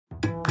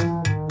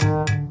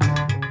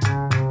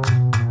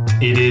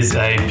It is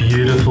a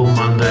beautiful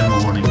Monday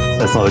morning.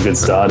 That's not a good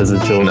start, is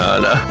it, George? No.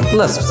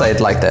 Let's say it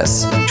like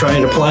this. Try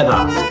and apply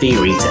that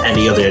theory to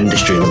any other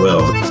industry in the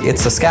world.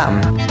 It's a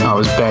scam. I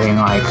was betting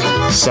like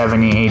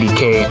 70,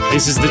 80K.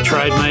 This is the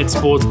TradeMate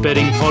Sports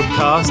Betting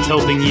Podcast,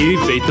 helping you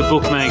beat the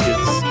bookmakers.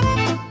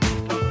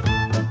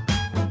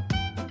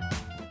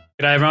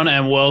 G'day everyone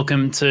and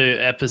welcome to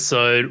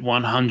episode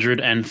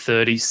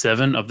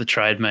 137 of the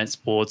TradeMate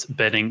Sports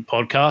Betting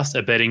Podcast,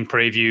 a betting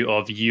preview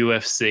of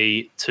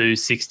UFC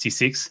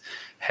 266,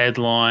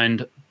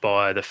 headlined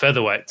by the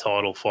featherweight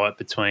title fight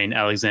between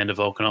Alexander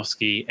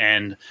Volkanovski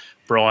and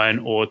Brian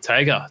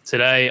Ortega.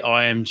 Today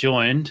I am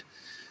joined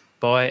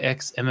by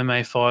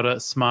ex-MMA fighter,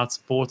 smart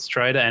sports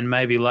trader, and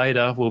maybe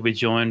later we'll be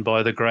joined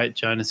by the great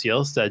Jonas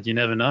Jelstad. You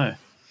never know.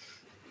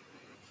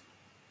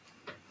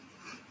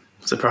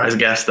 Surprise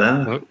guest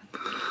there.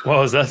 What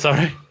was that,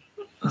 sorry?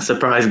 A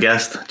surprise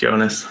guest,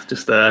 Jonas.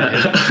 Just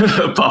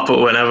pop up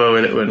whenever,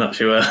 we're not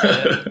sure.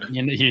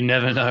 You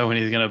never know when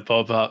he's going to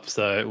pop up,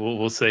 so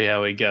we'll see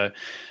how we go.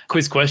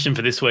 Quiz question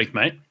for this week,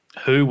 mate.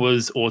 Who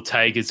was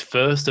Ortega's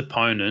first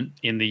opponent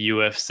in the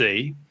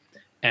UFC,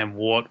 and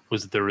what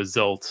was the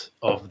result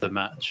of the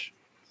match?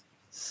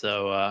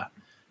 So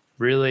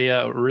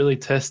really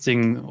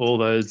testing all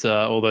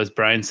those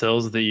brain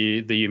cells that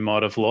you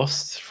might have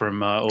lost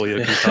from all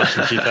your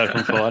concussions you've had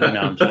from fighting.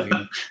 No, I'm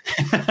joking.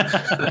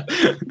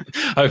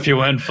 Hope you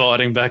weren't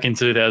fighting back in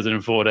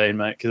 2014,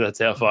 mate, because that's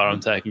how far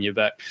I'm taking you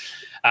back.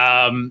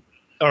 All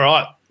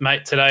right,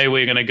 mate, today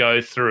we're going to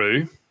go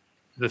through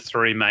the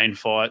three main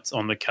fights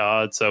on the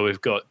card. So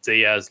we've got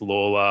Diaz,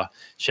 Lawler,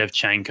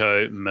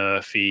 Shevchenko,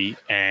 Murphy,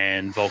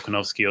 and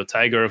Volkanovski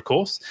Ortega, of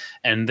course.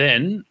 And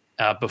then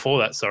before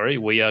that,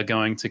 we are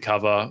going to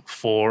cover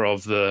four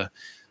of the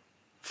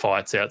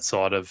fights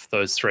outside of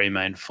those three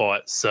main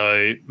fights.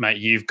 So, mate,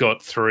 you've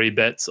got three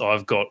bets.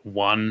 I've got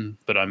one,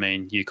 but I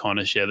mean, you kind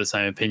of share the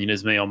same opinion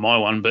as me on my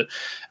one. But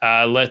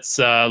let's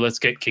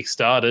get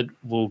kick-started.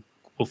 We'll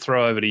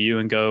throw over to you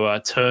and go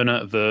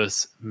Turner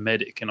versus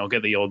Medic, and I'll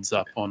get the odds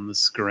up on the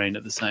screen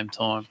at the same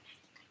time.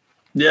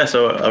 Yeah,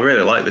 so I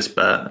really like this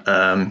bet.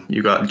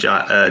 You got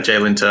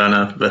Jalen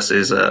Turner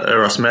versus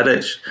Uros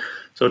Medic.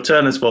 So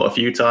Turner's fought a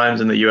few times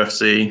in the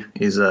UFC.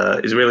 He's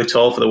really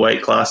tall for the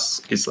weight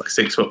class. He's like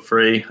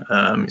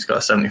 6'3". He's got a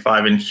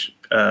 75-inch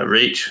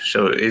reach,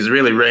 so he's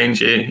really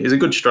rangy. He's a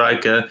good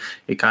striker.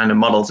 He kind of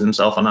models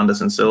himself on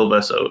Anderson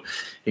Silva, so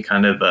he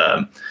kind of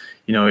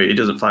he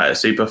doesn't fight at a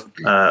super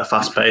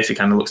fast pace. He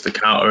kind of looks to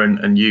counter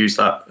and use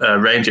that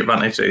range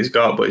advantage that he's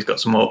got, but he's got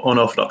some more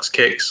unorthodox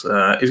kicks.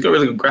 He's got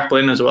really good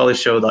grappling as well. He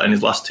showed that in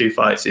his last two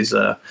fights.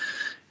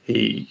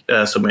 He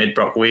submitted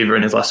Brock Weaver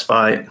in his last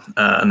fight,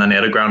 and then he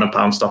had a ground and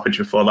pound stoppage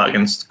before that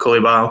against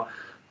Culibao.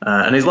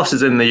 And his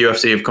losses in the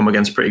UFC have come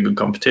against pretty good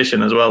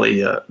competition as well. He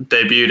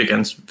debuted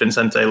against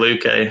Vicente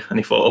Luque, and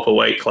he fought up a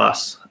weight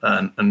class,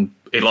 and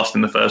he lost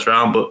in the first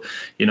round. But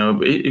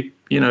he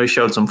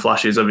showed some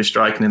flashes of his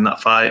striking in that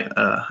fight,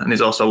 and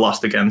he's also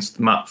lost against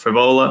Matt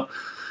Frivola.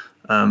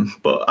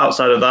 But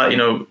outside of that,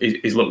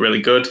 he's looked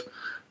really good,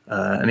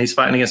 and he's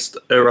fighting against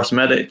Uros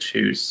Medic,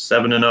 who's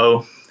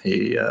 7-0.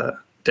 He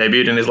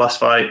debuted in his last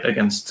fight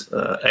against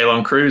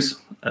Elon Cruz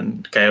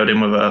and KO'd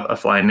him with a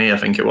flying knee, I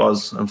think it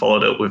was, and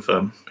followed up with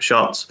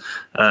shots.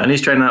 And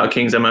he's training out of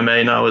King's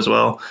MMA now as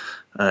well.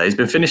 He's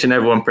been finishing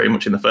everyone pretty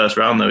much in the first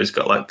round, though. He's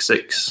got like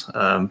 6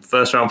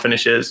 first-round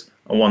finishes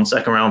and 1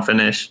 second-round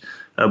finish.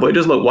 But he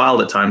does look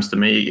wild at times to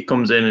me. He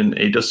comes in and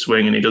he does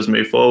swing and he does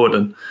move forward.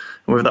 And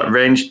with that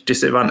range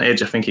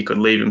disadvantage, I think he could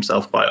leave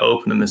himself quite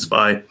open in this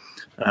fight.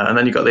 And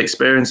then you've got the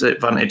experience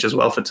advantage as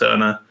well for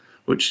Turner,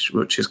 which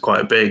is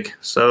quite big.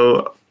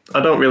 So I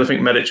don't really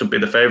think Medic should be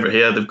the favourite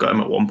here. They've got him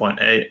at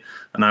 1.8,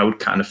 and I would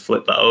kind of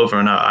flip that over,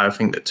 and I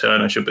think that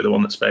Turner should be the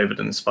one that's favoured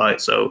in this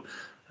fight. So,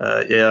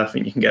 I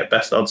think you can get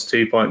best odds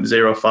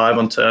 2.05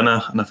 on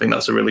Turner, and I think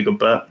that's a really good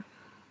bet.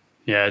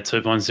 Yeah,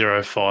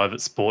 2.05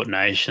 at Sport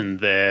Nation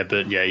there,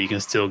 but yeah, you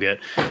can still get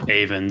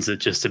evens at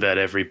just about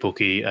every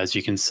bookie, as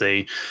you can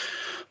see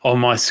on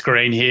my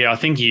screen here. I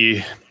think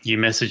you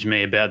messaged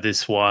me about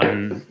this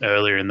one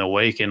earlier in the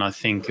week, and I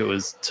think it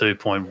was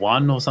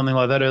 2.1 or something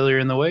like that earlier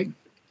in the week.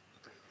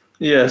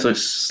 Yeah, so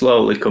it's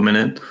slowly coming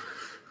in.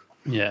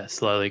 Yeah,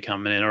 slowly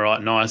coming in. All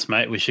right, nice,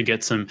 mate. We should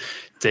get some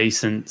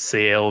decent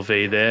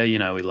CLV there.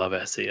 We love our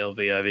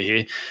CLV over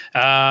here.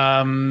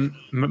 Marlon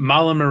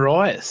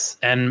Moraes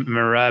and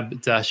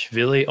Merab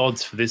Dashvili,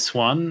 odds for this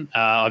one.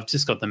 I've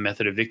just got the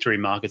method of victory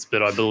markets,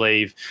 but I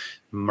believe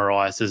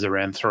Moraes is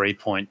around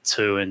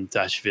 3.2 and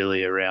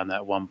Dashvili around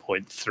that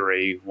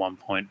 1.3,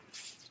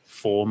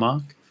 1.4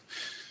 mark.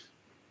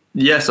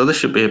 Yeah, so this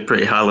should be a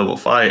pretty high-level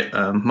fight.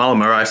 Marlon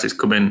Moraes is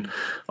coming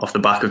off the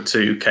back of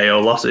 2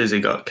 KO losses. He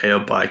got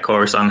KO'd by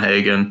Corey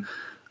Sandhagen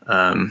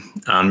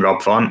and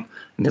Rob Font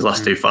in his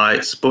last 2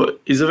 fights.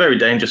 But he's a very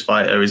dangerous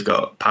fighter. He's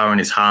got power in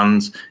his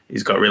hands.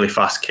 He's got really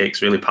fast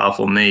kicks, really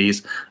powerful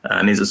knees,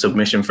 and he's a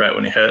submission threat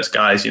when he hurts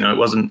guys. It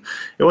wasn't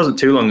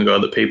too long ago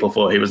that people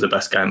thought he was the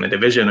best guy in the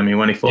division. I mean,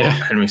 when he fought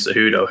Henry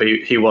Cejudo,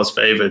 he was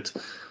favoured.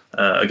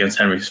 against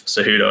Henry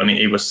Cejudo, and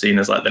he was seen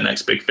as like the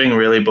next big thing,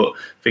 really. But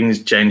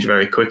things changed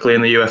very quickly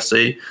in the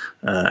UFC,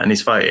 and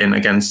he's fighting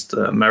against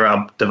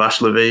Merab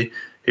Dvalishvili,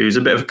 who's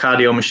a bit of a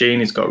cardio machine.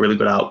 He's got really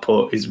good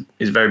output. He's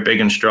very big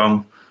and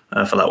strong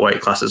for that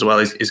weight class as well.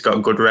 He's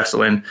got good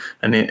wrestling,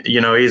 and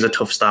he's a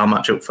tough style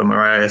matchup for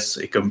Moraes.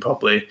 He can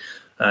probably,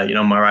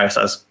 Moraes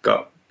has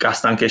got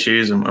gas tank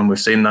issues, and we've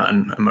seen that,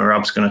 and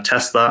Merab's going to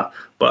test that.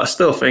 But I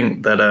still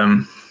think that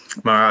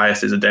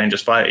Moraes is a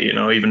dangerous fighter.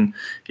 Even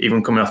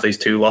coming off these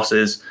 2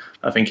 losses,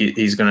 I think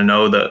he's going to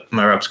know that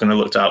Merab's going to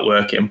look to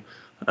outwork him.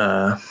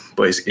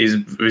 But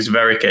he's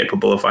very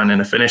capable of finding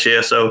a finish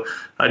here. So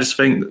I just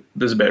think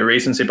there's a bit of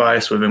recency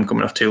bias with him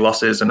coming off 2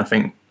 losses, and I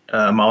think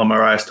Marlon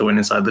Moraes to win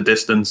inside the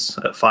distance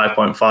at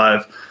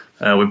 5.5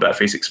 with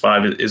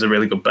Bet365 is a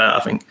really good bet. I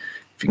think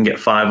if you can get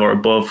 5 or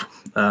above,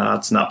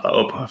 I'd snap that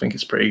up. I think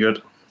it's pretty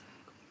good.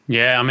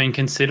 Yeah, I mean,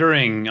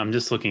 considering I'm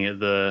just looking at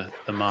the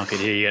market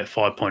here, you get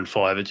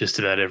 5.5 at just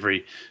about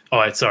every.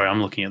 Oh, sorry,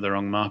 I'm looking at the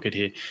wrong market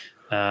here.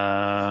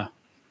 No,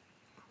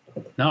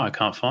 I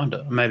can't find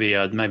it.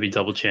 Maybe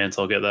double chance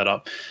I'll get that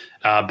up.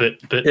 But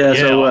yeah.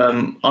 So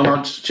on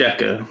Odds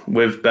Checker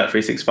with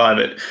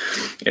Bet365,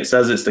 it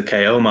says it's the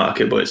KO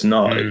market, but it's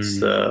not. It's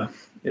the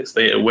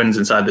wins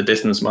inside the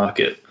distance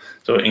market.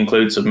 So it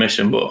includes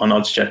submission, but on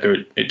Odds Checker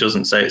it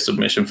doesn't say it's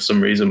submission for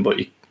some reason. But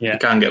you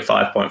can get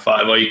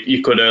 5.5, or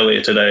you could earlier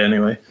today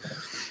anyway.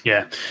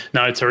 Yeah,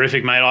 no,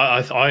 terrific, mate.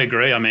 I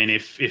agree. I mean,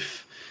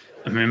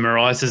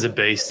 Moraes is a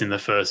beast in the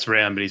first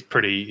round, but he's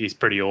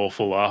pretty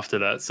awful after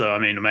that. So I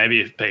mean, maybe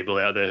if people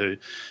out there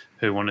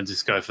who want to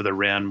just go for the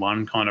round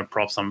 1 kind of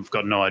props, I've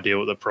got no idea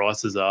what the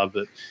prices are,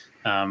 but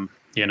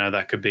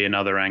that could be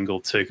another angle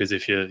too. Because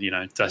if you're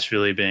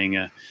Dvalishvili being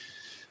a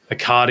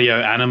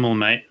cardio animal,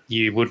 mate,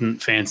 you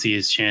wouldn't fancy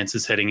his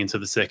chances heading into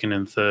the 2nd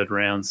and 3rd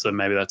rounds. So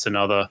maybe that's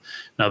another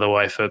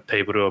way for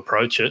people to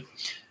approach it.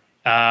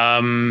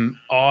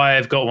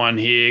 I've got one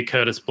here: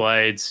 Curtis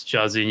Blades,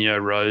 Jairzinho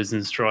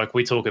Rozenstruik.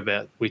 We talked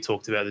about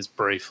this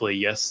briefly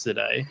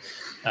yesterday.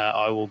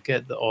 I will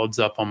get the odds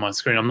up on my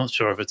screen. I'm not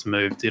sure if it's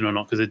moved in or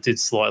not because it did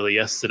slightly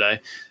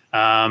yesterday.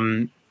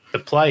 The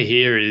play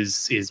here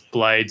is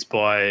Blades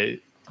by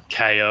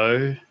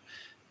KO.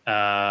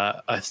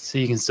 I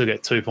see you can still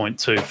get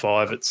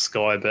 2.25 at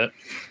Sky Bet,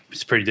 which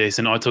is pretty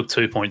decent. I took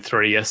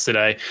 2.3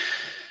 yesterday.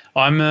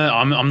 I'm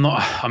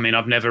not. I mean,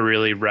 I've never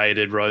really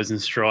rated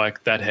Rozenstruik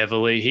that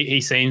heavily. He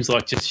seems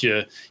like just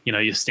your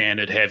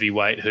standard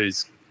heavyweight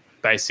who's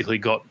basically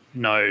got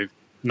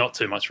not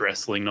too much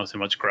wrestling, not too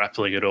much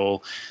grappling at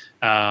all.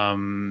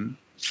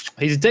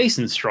 He's a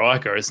decent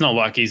striker. It's not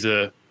like he's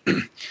a.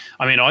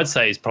 I mean, I'd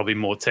say he's probably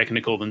more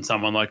technical than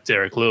someone like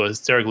Derek Lewis.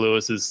 Derek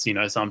Lewis is,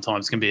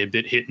 sometimes can be a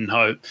bit hit and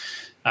hope.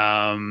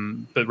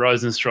 But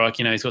Rozenstruik,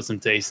 he's got some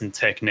decent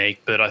technique.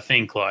 But I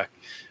think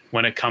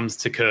when it comes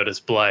to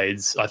Curtis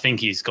Blades, I think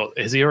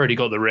has he already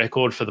got the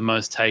record for the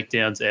most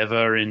takedowns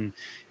ever in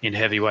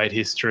heavyweight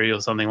history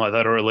or something like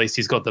that? Or at least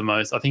he's got the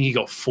most. I think he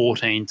got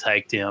 14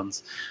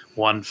 takedowns,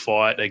 one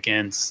fight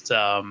against.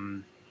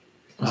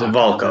 Was it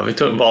Volkov? He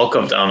took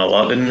Volkov down a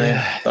lot, didn't he?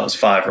 That was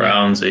 5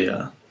 rounds.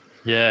 Yeah.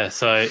 Yeah,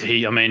 so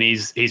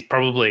he's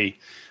probably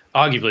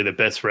arguably the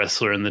best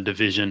wrestler in the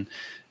division.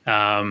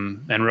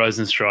 And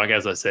Rozenstruik,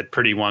 as I said,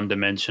 pretty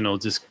one-dimensional,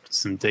 just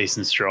some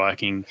decent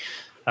striking.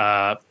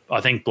 I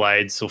think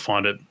Blades will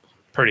find it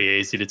pretty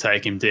easy to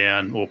take him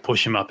down or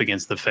push him up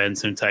against the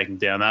fence and take him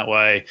down that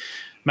way.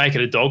 Make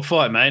it a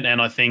dogfight, mate.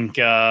 And I think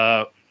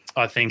the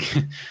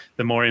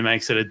more he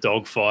makes it a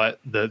dogfight,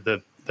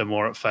 the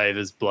more it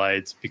favours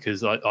Blades,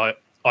 because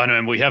I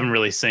know we haven't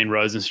really seen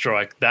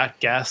Rozenstruik that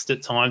gassed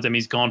at times. I mean,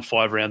 he's gone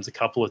 5 rounds a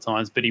couple of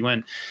times, but he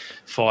went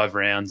 5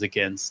 rounds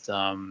against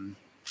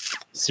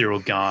Cyril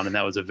Gane, and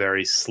that was a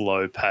very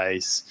slow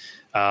pace.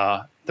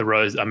 The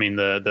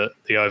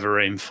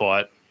Overeem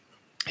fight,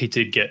 he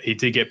did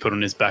get put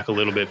on his back a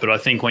little bit, but I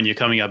think when you're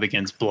coming up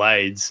against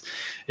Blades,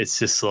 it's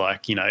just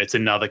it's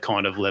another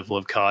kind of level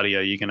of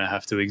cardio you're going to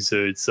have to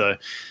exude. So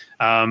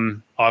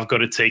I've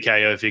got a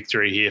TKO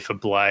victory here for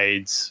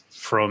Blades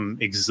from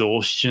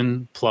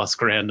exhaustion plus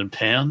ground and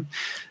pound.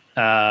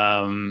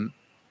 And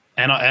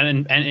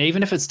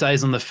even if it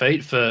stays on the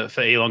feet for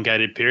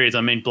elongated periods,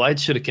 I mean,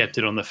 Blades should have kept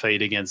it on the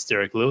feet against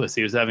Derek Lewis.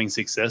 He was having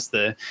success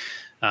there.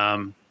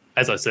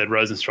 As I said,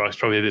 Rozenstruik's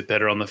probably a bit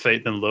better on the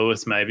feet than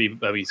Lewis. Maybe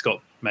he's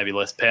got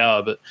less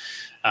power, but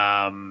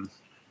I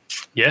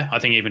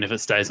think even if it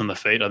stays on the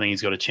feet, I think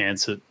he's got a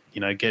chance at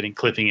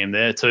clipping him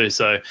there too.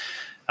 So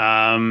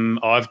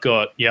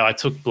I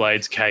took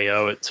Blades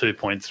KO at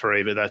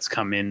 2.3, but that's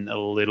come in a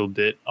little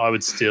bit.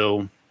 I'd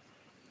still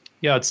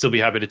be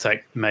happy to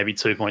take maybe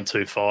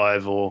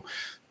 2.25 or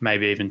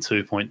maybe even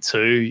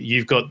 2.2.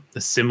 You've got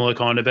a similar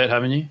kind of bet,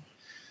 haven't you?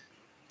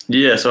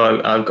 Yeah,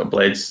 so I've got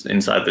Blades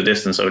inside the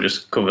distance, so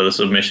just cover the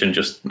submission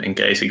just in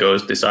case he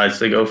decides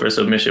to go for a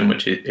submission,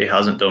 which he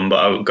hasn't done.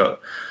 But I've got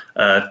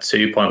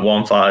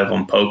 2.15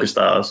 on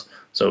PokerStars,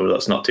 so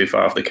that's not too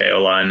far off the KO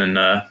line. And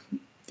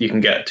you can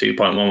get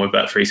 2.1 with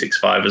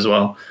Bet365 as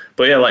well.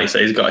 But yeah, like you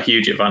say, he's got a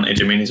huge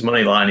advantage. I mean, his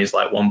money line is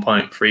like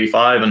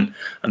 1.35,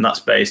 and that's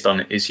based on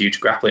his huge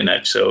grappling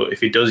edge. So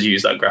if he does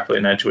use that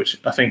grappling edge, which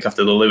I think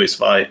after the Lewis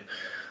fight,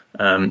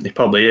 he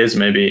probably is,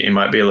 maybe he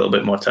might be a little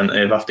bit more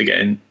tentative after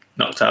getting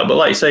knocked out. But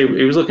like you say,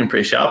 he was looking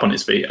pretty sharp on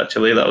his feet,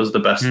 actually. That was the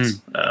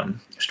best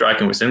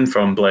striking we've seen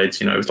from Blaydes.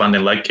 He was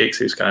landing leg kicks.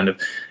 He was kind of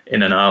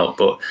in and out.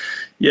 But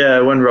yeah,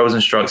 when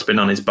Rozenstruik's been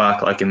on his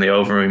back, like in the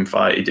Overeem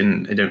fight, he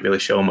didn't really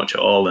show much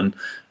at all. And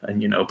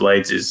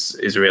Blaydes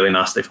is really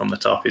nasty from the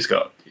top. He's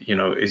got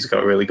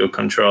really good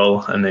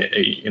control, and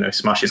he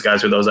smashes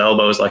guys with those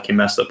elbows. Like he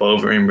messed up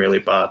Overeem really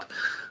bad.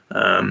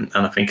 And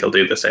I think he'll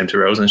do the same to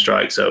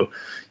Rozenstruik. So,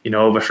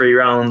 over 3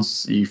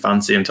 rounds, you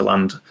fancy him to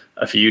land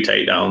a few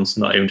takedowns,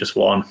 not even just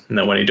one. And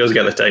then when he does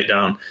get the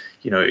takedown,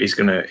 he's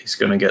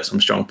gonna get some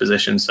strong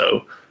position.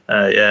 So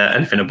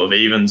anything above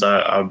evens,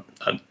 I'd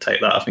take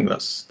that. I think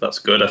that's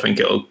good. I think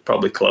it'll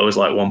probably close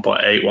like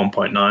 1.8,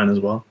 1.9 as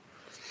well.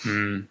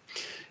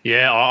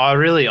 Yeah, I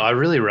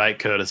really rate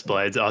Curtis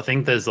Blaydes. I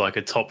think there's like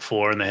a top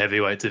 4 in the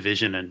heavyweight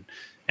division,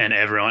 and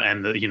everyone,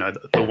 and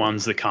the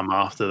ones that come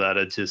after that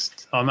are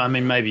just, I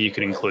mean, maybe you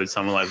could include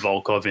someone like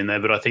Volkov in there,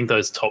 but I think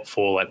those top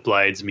 4 like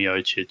Blaydes,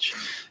 Miocic,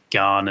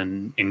 Gane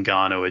and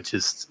Ngannou are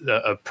just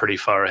are pretty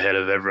far ahead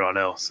of everyone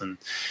else. And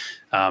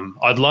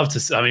I'd love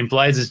to, I mean,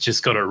 Blaydes has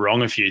just got it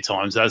wrong a few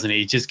times, hasn't he?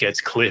 He just gets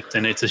clipped,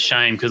 and it's a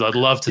shame because I'd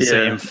love to see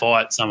him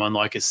fight someone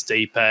like a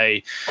Stipe,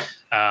 a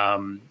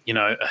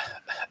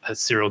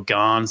Cyril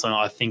Gane. So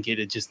I think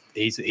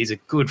he's a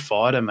good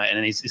fighter, mate,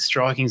 and his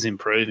striking's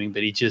improving,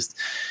 but he just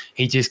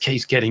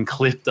keeps getting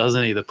clipped,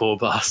 doesn't he, the poor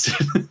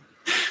bastard?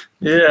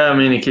 Yeah, I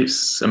mean,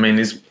 he's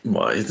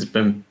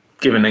been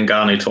given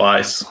Ngannou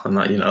twice, and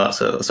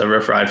that's a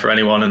rough ride for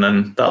anyone. And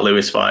then that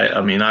Lewis fight, I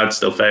mean, I'd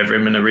still favour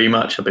him in a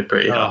rematch. I'd be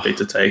pretty happy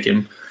to take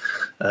him.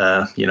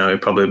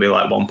 It'd probably be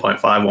like 1.5,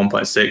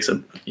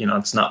 1.6.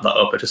 I'd snap that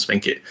up. I just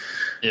think it.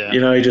 Yeah.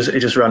 He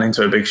just ran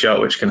into a big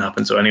shot, which can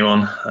happen to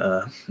anyone,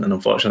 and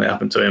unfortunately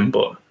happened to him.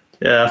 But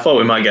yeah, I thought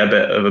we might get a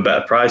bit of a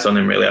better price on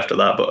him really after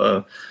that.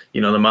 But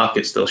the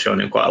market's still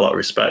showing him quite a lot of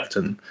respect,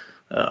 and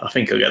I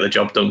think he'll get the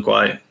job done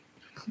quite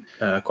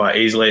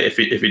easily if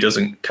he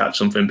doesn't catch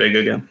something big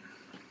again.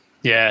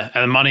 Yeah,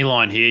 and the money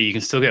line here, you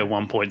can still get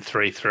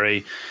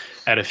 1.33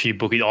 at a few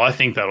bookies. I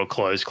think that'll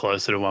close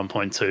closer to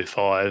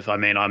 1.25. I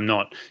mean, I'm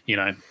not,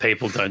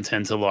 people don't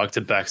tend to like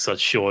to back such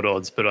short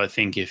odds, but I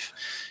think if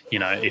you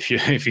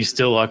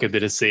still like a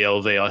bit of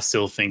CLV, I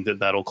still think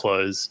that'll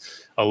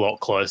close a lot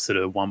closer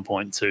to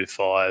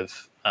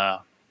 1.25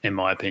 in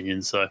my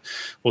opinion. So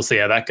we'll see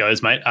how that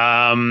goes, mate.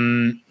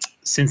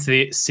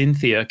 Cynthia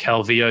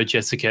Calvillo,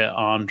 Jessica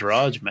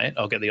Andrade, mate.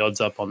 I'll get the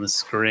odds up on the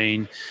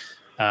screen.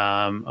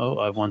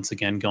 I've once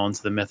again gone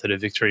to the Method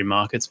of Victory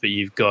markets, but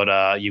you've got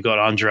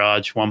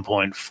Andrade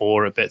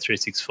 1.4 at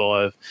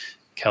Bet365,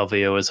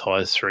 Calvillo as high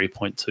as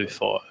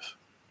 3.25.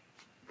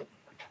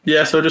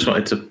 Yeah, so I just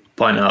wanted to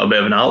point out a bit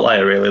of an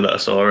outlier really that I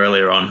saw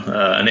earlier on,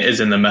 and it is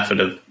in the Method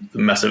of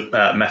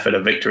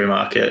Victory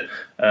market,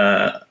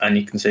 and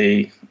you can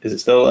see, is it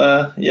still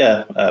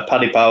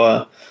Paddy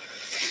Power,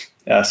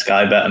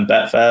 Sky Bet and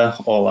Betfair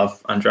all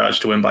have Andrade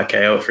to win by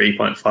KO at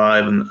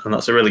 3.5, and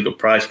that's a really good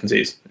price. You can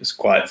see it's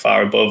quite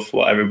far above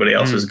what everybody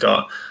else has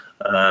got.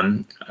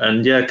 And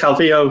yeah,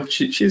 Calvillo,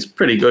 she's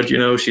pretty good.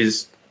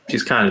 She's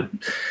kind of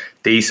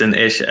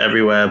decent-ish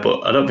everywhere,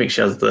 but I don't think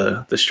she has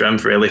the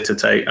strength really to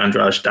take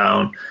Andrade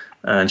down,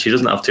 and she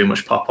doesn't have too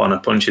much pop on her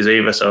punches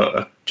either. So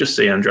I just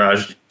see Andrade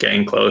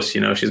getting close.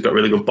 She's got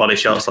really good body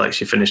shots, like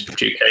she finished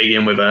Duke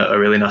Kagan with a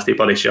really nasty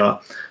body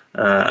shot.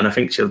 And I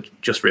think she'll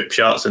just rip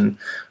shots, and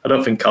I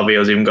don't think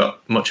Calvillo's even got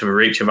much of a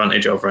reach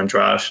advantage over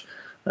Andrade.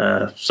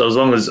 So as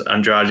long as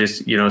Andrade is,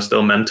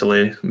 still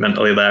mentally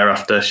there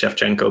after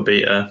Shevchenko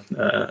beat her,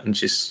 and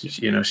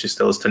she's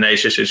still as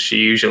tenacious as she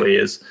usually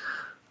is,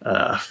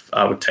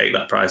 I would take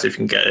that price if you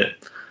can get it.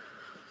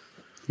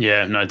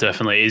 Yeah, no,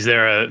 definitely. Is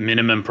there a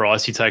minimum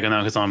price you take on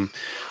that? Because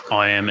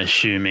I am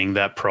assuming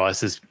that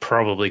price is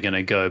probably going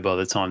to go by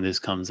the time this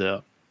comes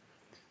out.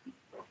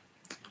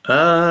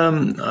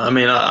 I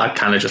mean, I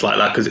kind of just like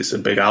that because it's a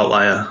big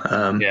outlier.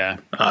 Yeah.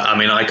 I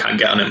mean, I can't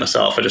get on it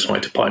myself. I just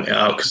wanted to point it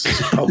out because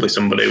there's probably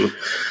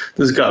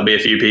there's got to be a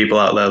few people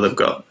out there that've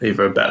got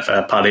either a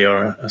Betfair Paddy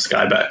or a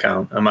Sky Bet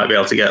account. I might be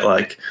able to get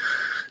like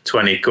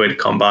 20 quid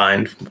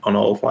combined on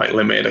all like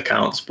limited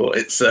accounts, but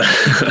it's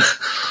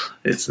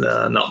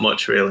not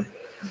much really.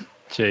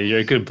 Gee, you're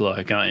a good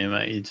bloke, aren't you,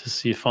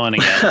 mate? You're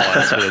finding out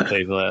lies for the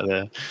people out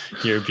there.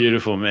 You're a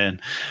beautiful man.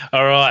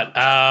 All right,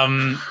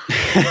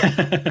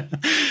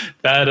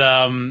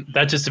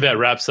 that just about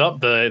wraps up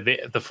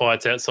the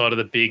fights outside of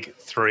the big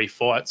 3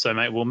 fights. So,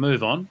 mate, we'll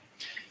move on.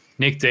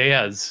 Nick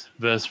Diaz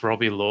versus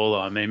Robbie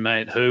Lawler. I mean,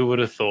 mate, who would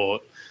have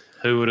thought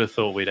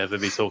we'd ever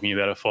be talking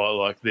about a fight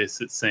like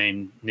this? It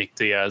seemed Nick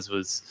Diaz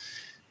was,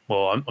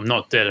 well, I'm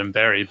not dead and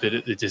buried, but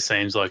it just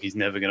seems like he's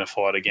never going to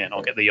fight again.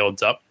 I'll get the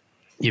odds up.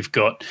 You've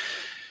got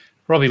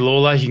Robbie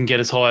Lawler. You can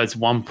get as high as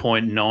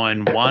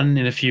 1.91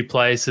 in a few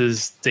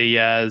places.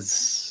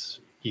 Diaz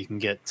you can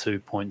get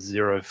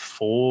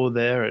 2.04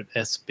 there at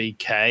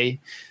SBK.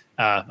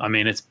 I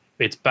mean,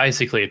 it's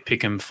basically a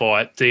pick 'em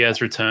fight.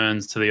 Diaz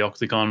returns to the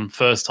octagon,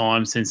 first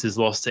time since his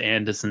loss to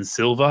Anderson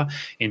Silva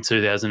in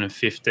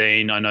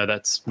 2015. I know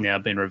that's now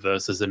been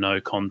reversed as a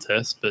no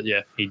contest, but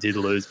yeah, he did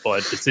lose by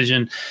a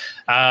decision.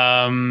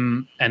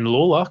 And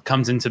Lawler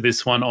comes into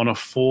this one on a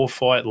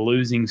 4-fight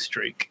losing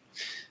streak.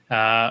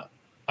 I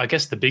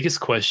guess the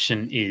biggest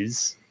question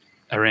is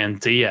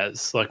around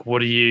Diaz. Like,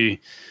 what are you,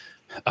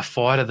 a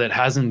fighter that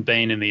hasn't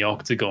been in the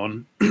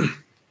octagon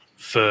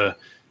for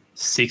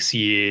 6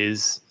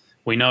 years?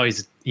 We know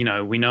he's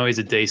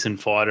a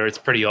decent fighter. It's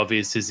pretty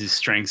obvious his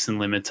strengths and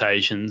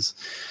limitations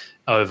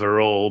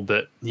overall.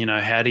 But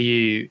how do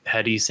you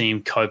see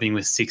him coping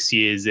with 6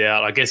 years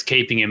out? I guess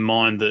keeping in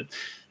mind that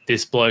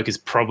this bloke is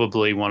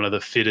probably one of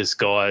the fittest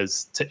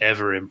guys to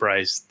ever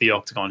embrace the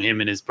octagon. Him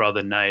and his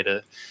brother Nate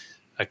are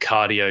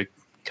cardio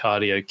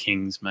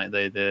kings, mate.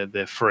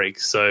 They're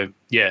freaks. So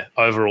yeah,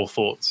 overall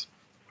thoughts.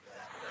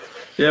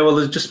 Yeah, well,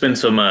 there's just been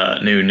some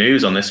new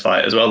news on this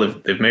fight as well.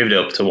 They've moved it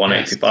up to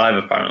 185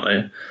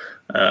 apparently.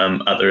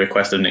 At the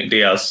request of Nick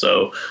Diaz.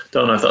 So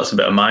don't know if that's a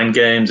bit of mind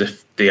games,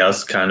 if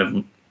Diaz kind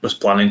of was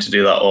planning to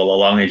do that all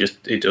along. He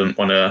doesn't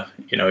want to,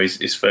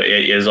 he's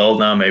 38 years old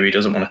now. Maybe he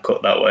doesn't want to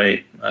cut that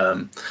weight.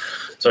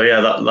 So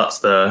yeah, that's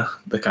the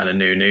kind of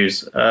new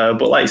news.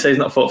 But like you say, he's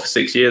not fought for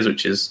 6 years,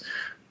 which is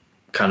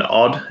kind of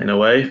odd in a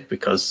way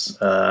because,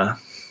 that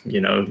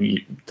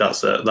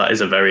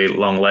is a very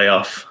long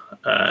layoff.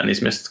 And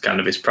he's missed kind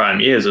of his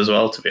prime years as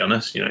well, to be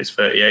honest. He's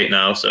 38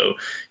 now, so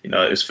it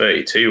was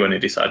 32 when he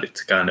decided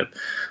to kind of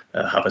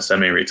have a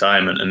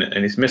semi-retirement,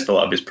 and he's missed a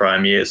lot of his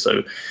prime years.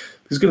 So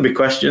there's going to be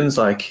questions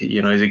like,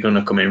 is he going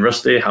to come in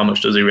rusty? How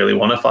much does he really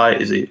want to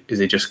fight? Is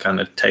he just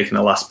kind of taking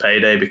the last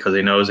payday because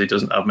he knows he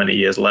doesn't have many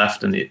years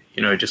left, and he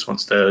just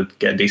wants to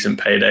get a decent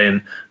payday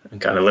and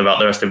kind of live out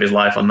the rest of his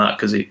life on that,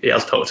 because he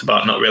has talked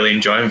about not really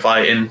enjoying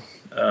fighting.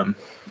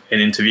 In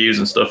interviews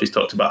and stuff, he's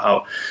talked about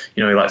how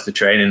he likes the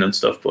training and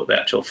stuff, but the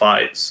actual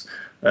fights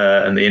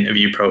and the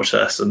interview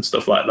process and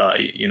stuff like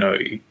that,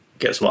 he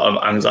gets a lot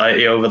of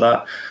anxiety over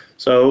that.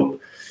 So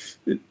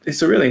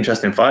it's a really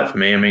interesting fight for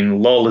me. I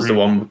mean, Lawler's the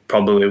one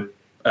probably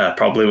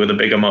with a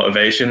bigger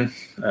motivation,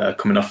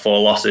 coming off 4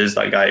 losses.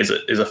 That guy is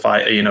a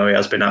fighter. He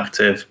has been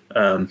active,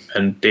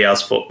 and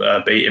Diaz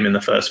beat him in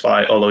the first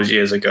fight all those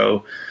years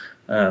ago.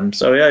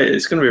 So yeah,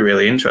 it's going to be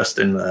really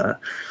interesting.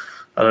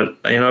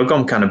 I've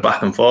gone kind of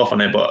back and forth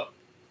on it, but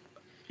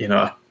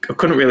I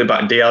couldn't really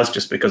back Diaz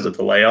just because of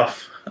the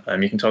layoff.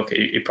 You can talk;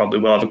 he probably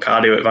will have a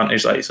cardio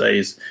advantage, like you say.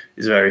 He's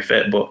very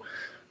fit, but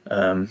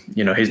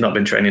he's not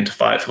been training to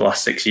fight for the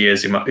last 6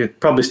 years. He's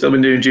probably still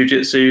been doing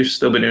jiu-jitsu,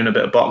 still been doing a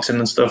bit of boxing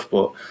and stuff,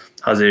 but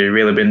has he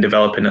really been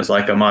developing as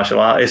like a martial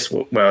artist?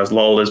 Whereas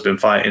Lawler's been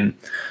fighting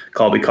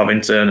Colby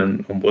Covington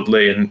and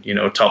Woodley and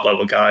top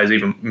level guys.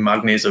 Even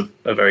Magny's a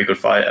very good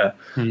fighter.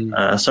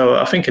 So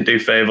I think I do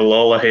favour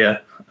Lawler here.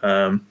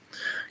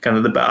 Kind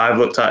of the bet I've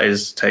looked at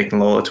is taking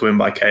Lawler to win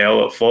by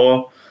KO at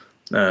 4.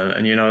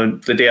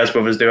 And the Diaz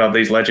brothers do have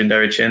these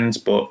legendary chins,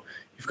 but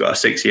you've got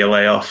a 6-year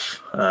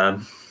layoff.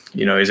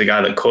 He's a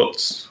guy that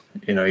cuts.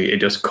 He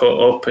just cut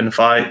up in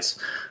fights.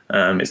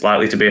 It's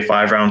likely to be a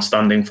 5-round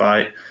standing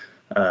fight.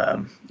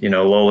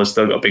 Lawler's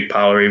still got big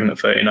power even at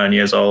 39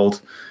 years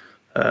old.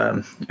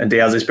 And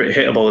Diaz is pretty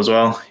hittable as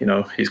well.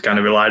 He's kind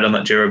of relied on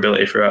that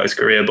durability throughout his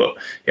career, but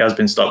he has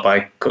been stopped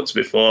by cuts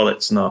before.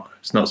 It's not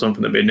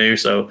something that'd be new.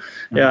 So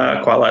yeah,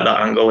 I quite like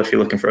that angle if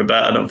you're looking for a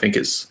bet. I don't think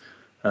it's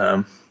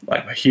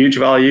like a huge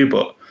value,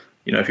 but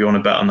if you want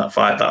to bet on that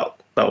fight,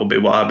 that will be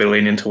what I'd be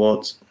leaning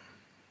towards.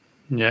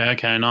 Yeah.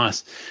 Okay.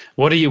 Nice.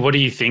 What do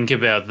you think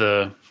about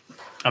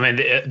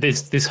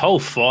this whole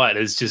fight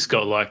has just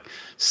got like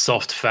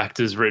soft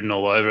factors written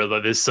all over it.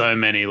 Like there's so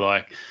many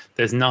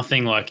there's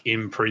nothing like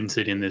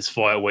imprinted in this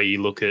fight where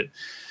you look at.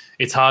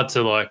 It's hard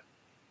to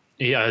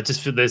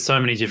there's so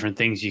many different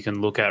things you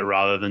can look at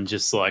rather than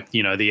just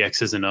the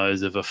X's and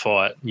O's of a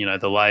fight. The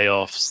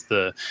layoffs,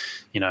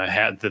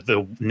 how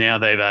the now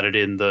they've added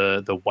in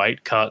the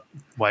weight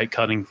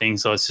cutting thing.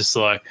 So it's just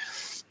like,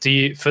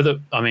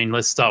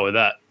 let's start with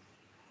that.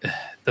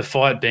 The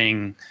fight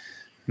being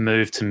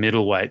moved to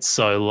middleweight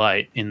so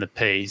late in the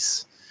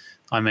piece.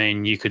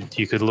 You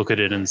could look at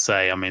it and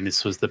say,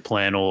 this was the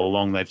plan all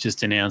along. They've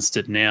just announced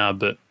it now.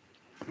 But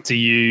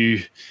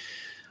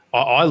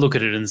I look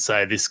at it and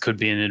say this could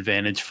be an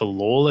advantage for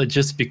Lawler,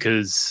 just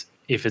because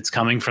if it's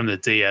coming from the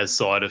Diaz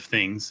side of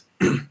things,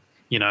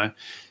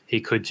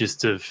 he could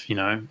just have,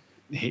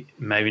 he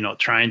maybe not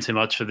trained too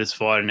much for this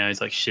fight. And now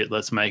he's like, shit,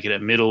 let's make it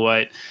at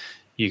middleweight.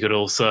 You could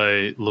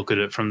also look at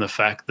it from the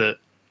fact that,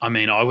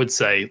 I would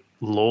say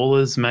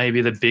Lawler's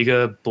maybe the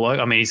bigger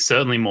bloke. He's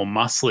certainly more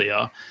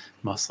musclier.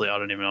 I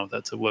don't even know if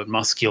that's a word.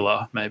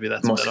 Muscular, maybe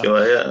that's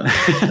muscular, better.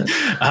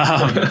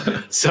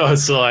 Yeah. So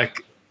it's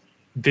like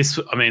this.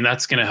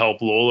 That's going to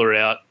help Lawler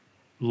out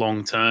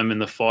long term in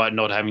the fight,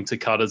 not having to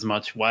cut as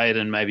much weight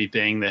and maybe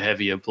being the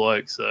heavier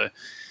bloke. So,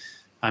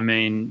 do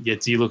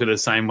you look at it the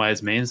same way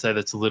as me and say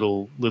that's a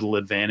little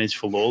advantage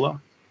for Lawler?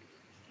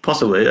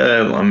 Possibly.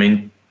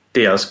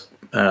 Diaz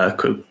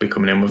could be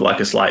coming in with like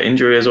a slight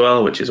injury as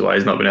well, which is why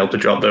he's not been able to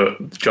drop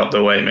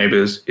the weight. Maybe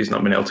he's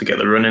not been able to get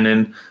the running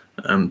in.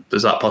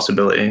 There's that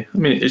possibility. I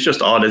mean, it's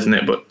just odd, isn't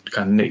it? But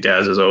kind of Nick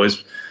Diaz has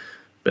always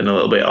been a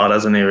little bit odd,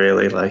 hasn't he?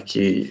 Really, like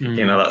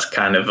you know, that's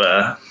kind of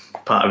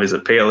part of his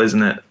appeal,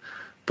 isn't it?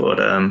 But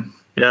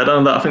yeah, I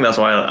don't know. I think that's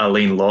why I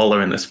lean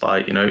Lawler in this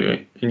fight. You know,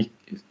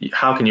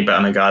 how can you bet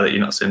on a guy that you're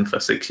not seen for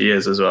 6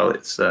 years as well?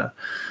 It's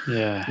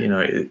you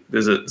know,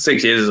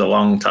 6 years is a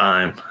long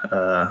time.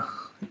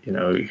 You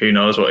know, who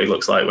knows what he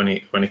looks like when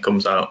he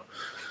comes out?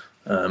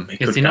 He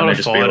could kind of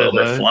just be a little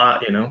bit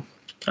flat, you know.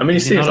 I mean,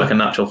 he seems like a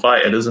natural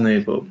fighter, doesn't he?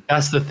 But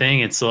that's the thing.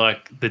 It's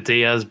like the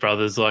Diaz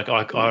brothers. Like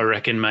I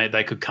reckon, mate,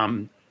 they could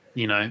come.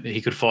 You know,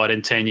 he could fight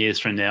in 10 years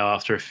from now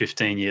after a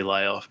 15-year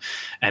layoff,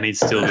 and he'd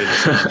still be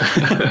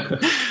the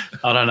same.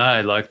 I don't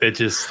know. Like they're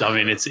just. I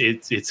mean,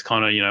 it's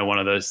kind of, you know, one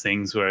of those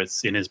things where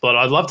it's in his blood.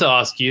 I'd love to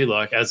ask you,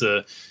 like, as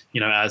a, you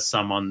know, as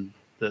someone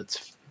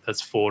that's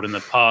fought in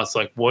the past,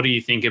 like, what do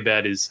you think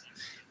about his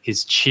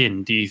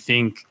chin? Do you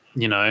think,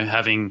 you know,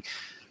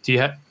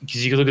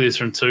 because you can look at this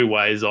from two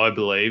ways, I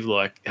believe,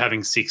 like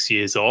having 6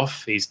 years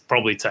off, he's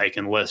probably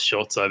taken less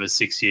shots over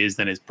 6 years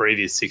than his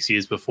previous 6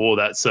 years before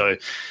that. So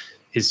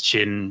his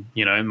chin,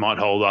 you know, might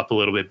hold up a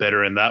little bit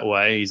better in that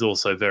way. He's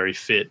also very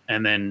fit.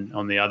 And then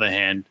on the other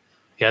hand,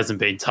 he hasn't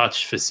been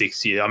touched for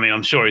 6 years. I mean,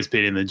 I'm sure he's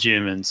been in the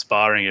gym and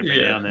sparring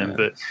every now and then,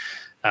 but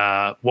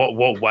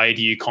what way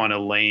do you kind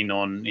of lean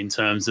on in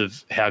terms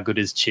of how good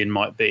his chin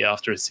might be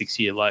after a 6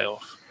 year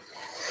layoff?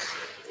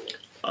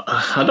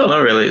 I don't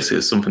know, really.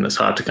 It's something that's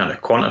hard to kind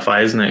of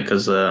quantify, isn't it?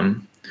 Because,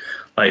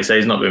 like you say,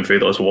 he's not been through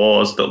those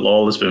wars that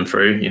Lawler's been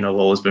through. You know,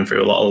 Lawler's been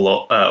through a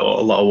lot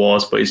of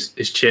wars, but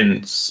his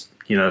chin's,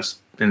 you know,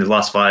 in his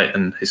last fight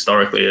and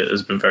historically it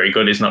has been very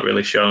good. He's not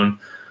really shown.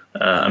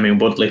 I mean,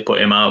 Woodley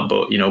put him out,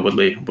 but, you know,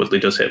 Woodley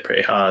does hit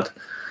pretty hard.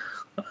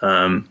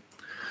 So,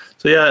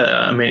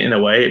 yeah, I mean, in a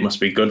way, it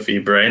must be good for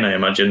your brain, I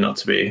imagine, not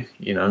to be,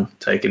 you know,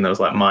 taking those,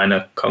 like,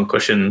 minor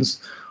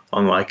concussions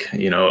on, like,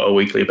 you know, a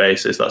weekly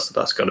basis. That's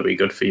got to be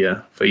good for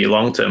your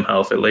long-term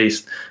health, at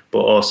least. But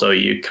also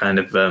you kind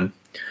of,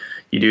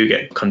 you do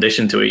get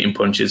conditioned to eating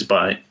punches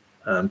by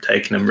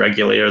taking them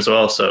regularly as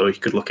well. So you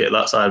could look at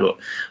that side, but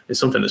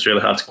it's something that's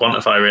really hard to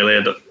quantify, really.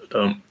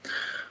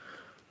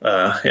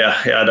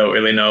 I don't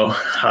really know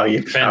how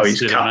you cap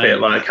it,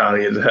 like how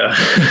you.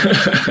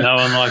 No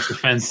one likes a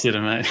fence sitter,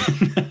 mate.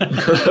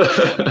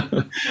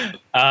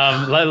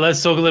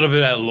 Let's talk a little bit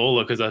about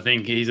Lawler, because I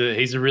think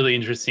he's a really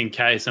interesting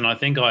case, and I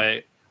think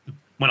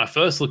when I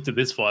first looked at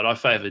this fight, I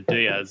favoured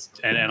Diaz,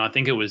 and I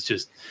think it was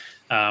just.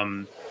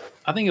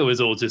 I think it was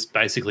all just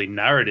basically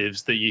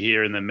narratives that you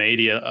hear in the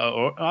media,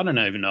 or I don't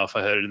even know if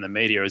I heard it in the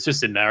media. It's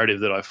just a narrative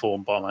that I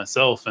formed by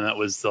myself, and that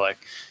was like,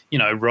 you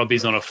know,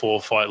 Robbie's on a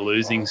 4-fight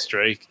losing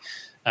streak,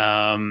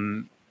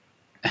 and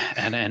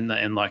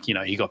like, you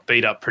know, he got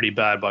beat up pretty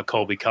bad by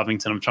Colby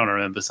Covington. I'm trying to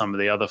remember some of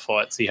the other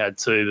fights he had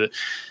too.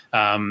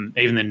 That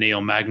even the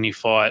Neil Magny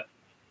fight,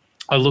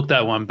 I looked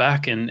that one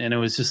back, and it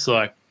was just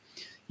like,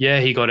 yeah,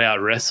 he got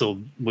out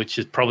wrestled, which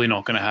is probably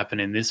not going to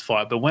happen in this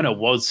fight. But when it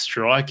was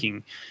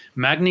striking,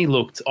 Magny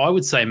looked a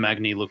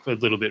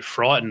little bit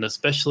frightened,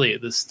 especially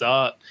at the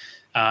start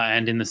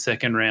and in the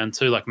second round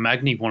too. Like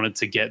Magny wanted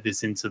to get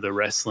this into the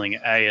wrestling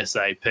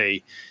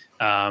ASAP.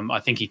 I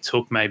think he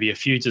took maybe a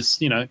few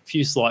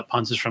slight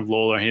punches from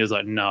Lawler, and he was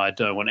like, no, I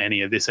don't want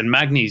any of this. And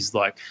Magny's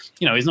like,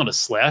 you know, he's not a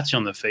slouch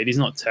on the feet. He's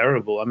not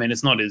terrible. I mean,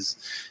 it's not his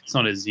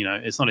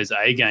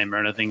A game or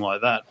anything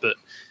like that. But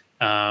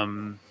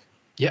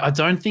yeah, I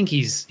don't think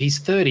he's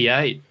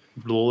 38,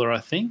 Lawler, I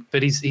think,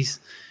 but he's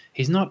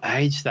not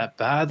aged that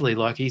badly.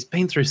 Like he's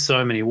been through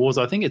so many wars.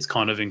 I think it's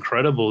kind of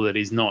incredible that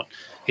he's not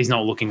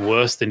looking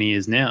worse than he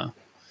is now.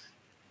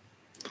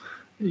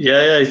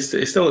 Yeah, he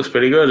still looks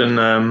pretty good,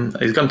 and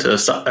he's gone to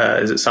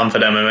is it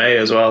Sanford MMA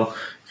as well.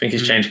 I think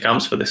he's changed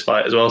camps for this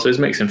fight as well, so he's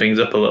mixing things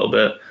up a little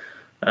bit.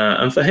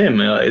 And for him,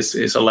 you know,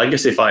 it's a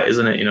legacy fight,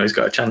 isn't it? You know, he's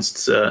got a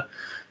chance to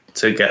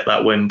get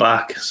that win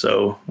back.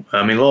 So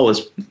I mean,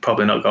 Lawler's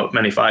probably not got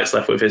many fights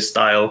left with his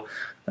style,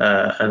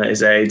 and at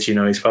his age, you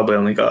know, he's probably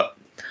only got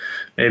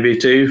maybe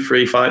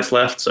 2-3 fights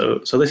left. So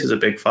this is a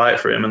big fight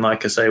for him. And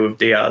like I say, with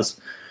Diaz,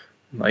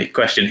 like,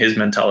 question his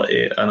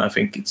mentality, and I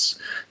think it's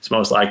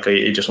most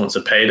likely he just wants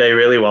a payday,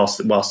 really, whilst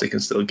he can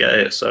still get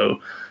it.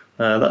 So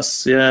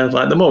that's, yeah,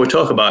 like the more we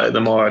talk about it, the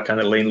more I kind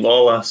of lean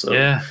Lawler. So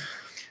yeah,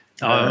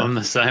 I'm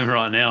the same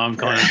right now. I'm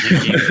kind of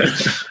thinking,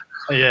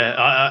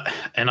 yeah,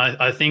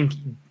 I think,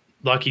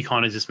 like you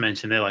kind of just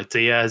mentioned there, like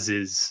the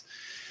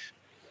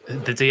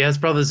Diaz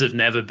brothers have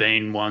never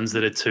been ones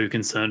that are too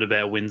concerned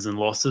about wins and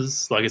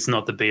losses. Like, it's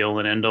not the be all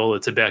and end all.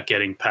 It's about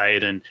getting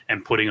paid and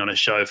putting on a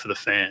show for the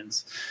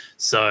fans.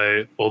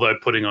 So although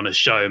putting on a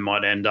show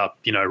might end up,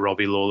 you know,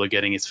 Robbie Lawler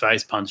getting his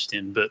face punched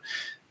in, but,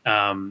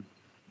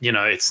 you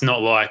know, it's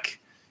not like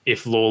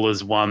if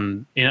Lawler's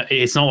won, you know,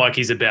 it's not like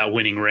he's about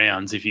winning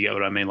rounds, if you get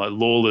what I mean. Like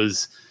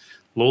Lawler's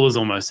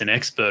almost an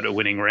expert at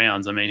winning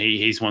rounds. I mean,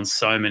 he's won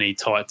so many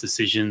tight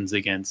decisions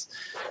against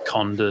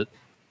Condit,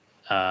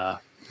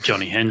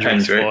 Johnny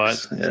Hendricks fight.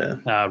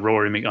 Yeah.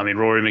 Rory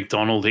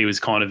McDonald, he was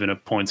kind of in a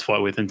points fight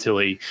with until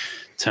he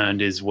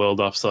turned his world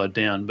upside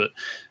down. But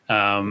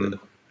I'm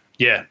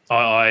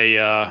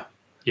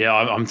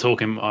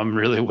talking.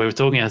 We're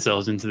talking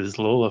ourselves into this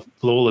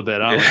Lawler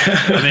bet, aren't we?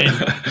 I mean,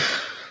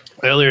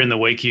 earlier in the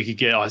week, I could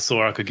get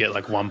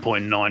like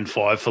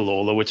 1.95 for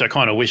Lawler, which I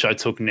kind of wish I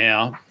took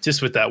now,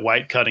 just with that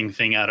weight cutting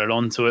thing added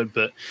onto it.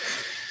 But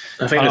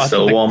I think there's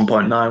still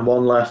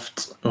 1.91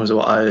 left.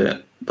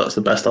 That's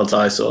the best odds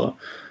I saw.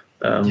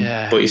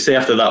 But you see,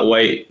 after that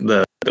weight,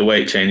 the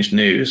weight change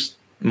news,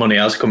 money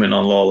has come in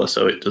on Lawler,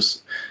 so it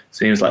just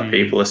seems like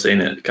people are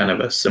seeing it kind of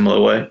a similar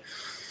way.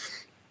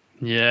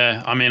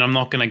 Yeah, I mean, I'm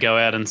not going to go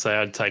out and say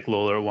I'd take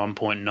Lawler at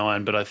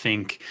 1.9, but I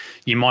think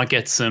you might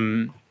get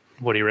some.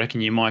 What do you reckon?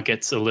 You might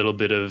get a little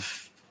bit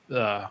of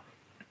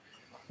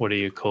what do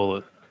you call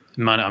it?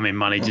 Money. I mean,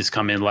 money just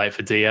come in late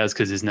for Diaz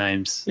because his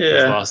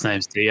last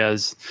name's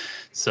Diaz.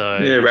 So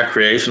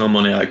recreational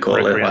money, I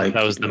call it. Like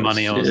that was the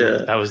money.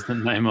 That was the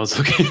name I was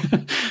looking.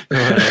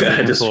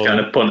 Just kind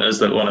of punters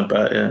that want to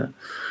bet. Yeah.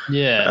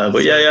 Yeah.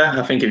 But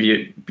I think if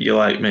you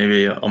like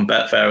maybe on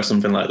Betfair or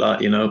something like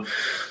that,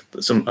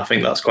 I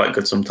think that's quite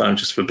good sometimes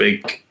just for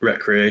big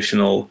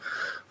recreational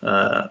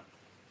the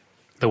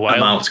whale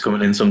amounts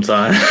coming in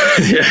sometimes.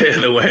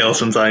 The whale.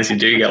 Sometimes you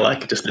do get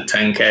like just a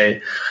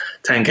 10k,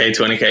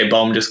 20k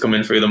bomb just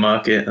coming through the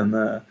market, and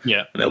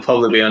it'll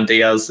probably be on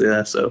Diaz.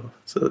 Yeah, so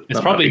it's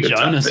probably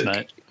Jonas,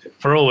 mate.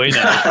 For all we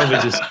know, it's probably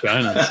just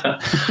Jonas.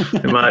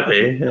 It might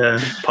be,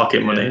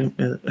 pocket money.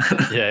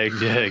 Yeah,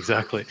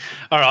 exactly.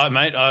 All right,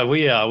 mate.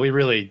 We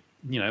really,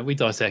 we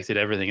dissected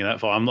everything in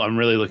that fight. I'm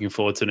really looking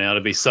forward to now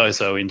to be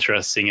so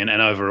interesting, and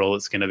overall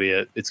it's going to be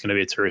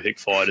a terrific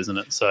fight, isn't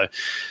it? So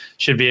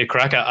should be a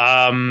cracker.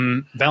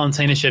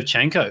 Valentina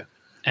Shevchenko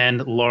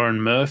and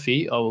Lauren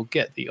Murphy. I will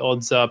get the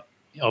odds up.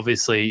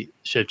 Obviously,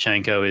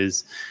 Shevchenko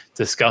is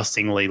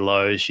disgustingly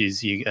low.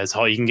 She's as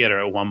high. You can get her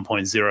at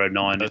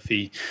 1.09.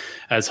 Murphy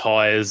as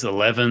high as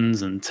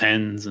 11s and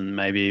 10s, and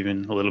maybe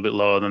even a little bit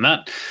lower than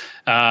that.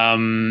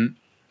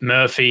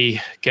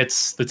 Murphy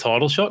gets the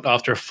title shot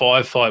after a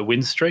 5-fight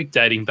win streak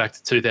dating back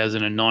to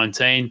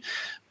 2019.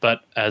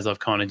 But as I've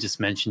kind of just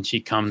mentioned, she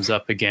comes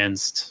up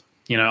against,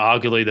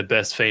 arguably the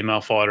best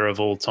female fighter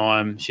of all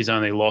time. She's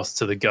only lost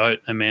to the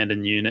GOAT, Amanda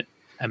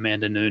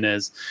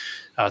Nunes,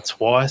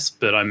 twice.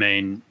 But I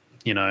mean,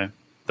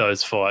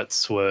 those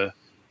fights were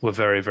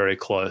very, very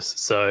close.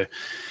 So,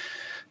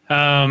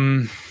 I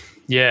mean,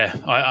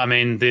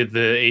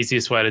 the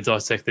easiest way to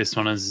dissect this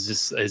one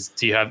is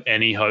do you have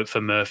any hope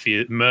for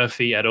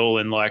Murphy at all?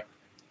 And like,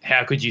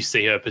 how could you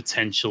see her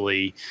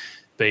potentially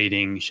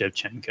beating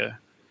Shevchenko?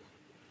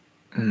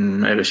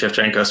 Maybe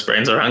Shevchenko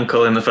sprains her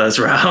ankle in the first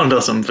round or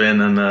something,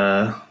 and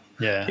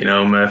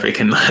Murphy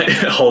can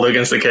hold her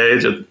against the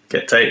cage or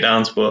get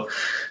takedowns, but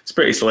it's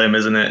pretty slim,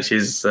 isn't it?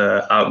 She's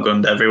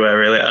outgunned everywhere,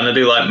 really. And I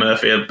do like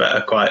Murphy a better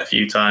quite a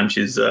few times.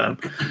 She's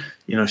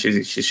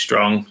she's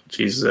strong.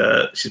 She's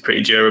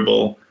pretty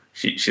durable.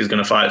 She's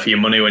going to fight for your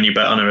money when you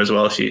bet on her as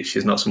well.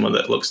 She's not someone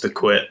that looks to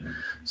quit.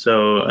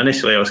 So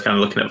initially I was kind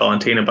of looking at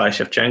Valentina by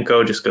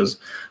Shevchenko just because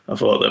I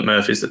thought that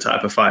Murphy's the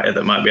type of fighter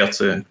that might be able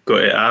to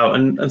gut it out.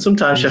 And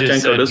sometimes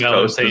Shevchenko does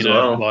coast as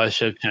well. By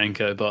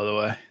Shevchenko, by the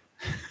way.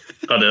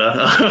 Oh, did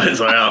I?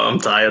 Sorry, I'm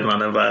tired, man.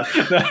 My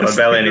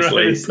belly any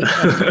sleep.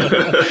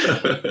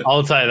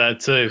 I'll take that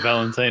too,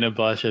 Valentina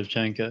by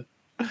Shevchenko.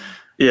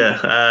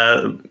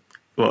 Yeah.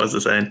 What was I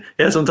saying?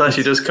 Yeah, sometimes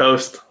she does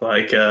coast,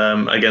 like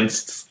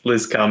against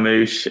Liz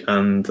Carmouche,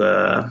 and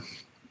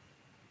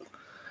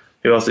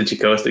who else did she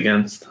coast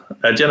against?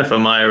 Jennifer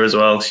Meyer as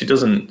well. She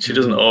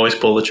doesn't always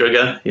pull the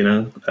trigger,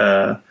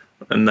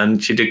 and then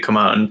she did come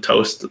out and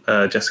toast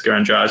Jessica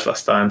Andrade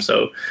last time.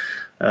 So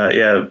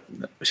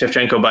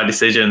Shevchenko by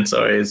decision.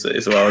 Sorry, is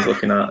what I was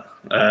looking at.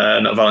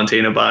 Not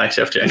Valentina by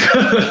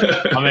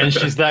Shevchenko. I mean,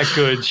 she's that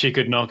good. She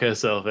could knock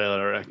herself out,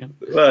 I reckon.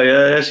 Well,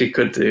 yeah, she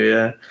could do.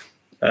 Yeah.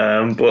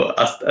 But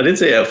I did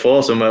see it at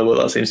 4 somewhere, but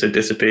that seems to have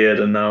disappeared,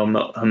 and now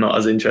I'm not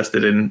as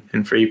interested in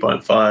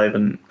 3.5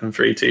 and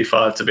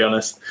 3.25, to be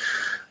honest.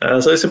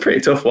 So it's a pretty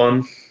tough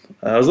one.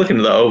 I was looking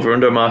at the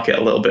over/under market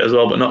a little bit as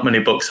well, but not many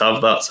books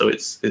have that, so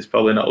it's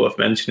probably not worth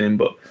mentioning.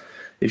 But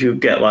if you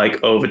get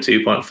like over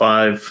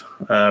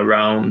 2.5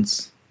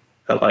 rounds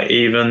at like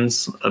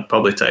evens, I'd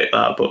probably take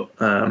that. But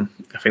I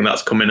think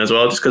that's coming as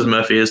well, just because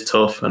Murphy is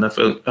tough, and I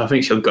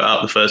think she'll get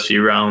out the first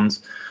few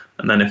rounds.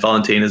 And then if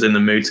Valentina's in the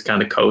mood to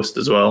kind of coast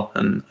as well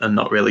and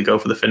not really go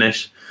for the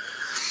finish,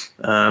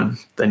 then,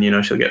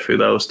 she'll get through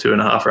those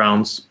 2.5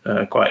 rounds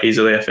quite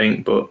easily, I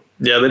think. But,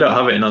 yeah, they don't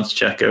have it in odds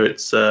checker.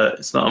 It's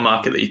not a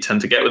market that you tend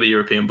to get with the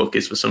European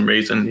bookies for some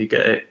reason. You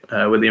get it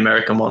with the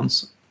American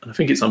ones. I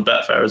think it's on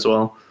Betfair as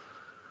well.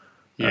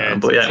 Yeah,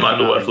 it might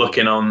be worth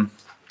looking on.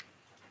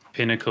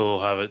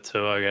 Pinnacle have it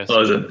too, I guess.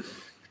 Oh, is it?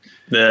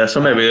 Yeah, so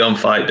maybe on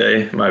fight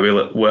day it might be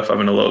worth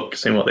having a look,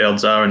 seeing what the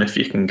odds are, and if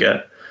you can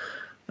get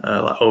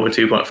like over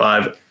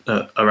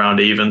 2.5 around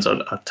evens,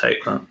 I'd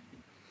take that.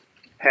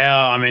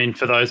 How, I mean,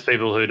 for those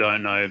people who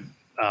don't know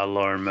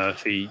Lauren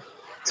Murphy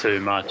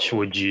too much,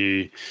 would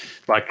you,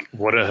 like,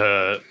 what are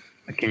her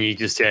Can you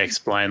just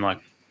explain like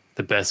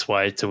the best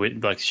way to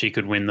win, like she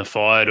could win the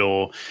fight,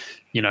 or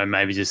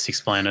maybe just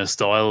explain her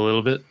style a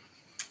little bit?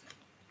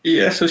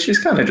 Yeah, so she's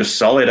kind of just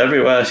solid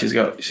everywhere. She's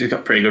got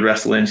pretty good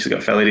wrestling. She's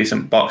got fairly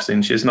decent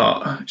boxing. She's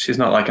not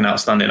like an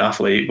outstanding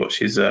athlete, but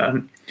she's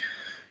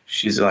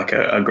like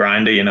a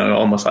grinder,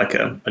 almost like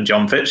a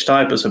John Fitch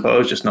type, I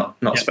suppose. Just not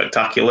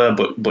spectacular,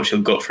 but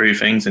she'll gut through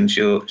things, and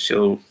she'll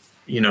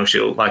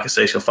like I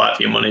say, she'll fight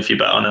for your money if you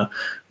bet on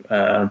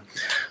her.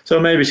 So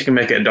maybe she can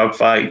make it a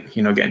dogfight.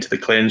 Get into the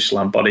clinch,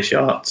 land body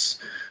shots,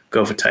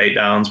 go for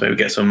takedowns, maybe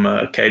get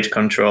some cage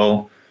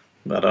control.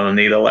 But on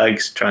either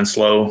legs, try and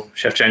slow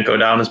Shevchenko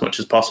down as much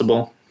as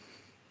possible.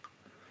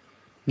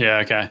 Yeah,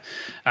 okay.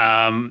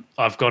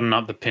 I've gotten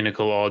up the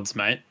Pinnacle odds,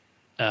 mate.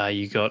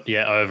 You got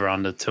over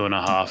under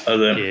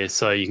 2.5. Yeah,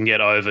 so you can get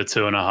over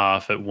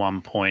 2.5 at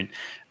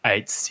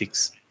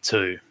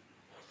 1.862.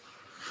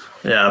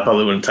 Yeah, I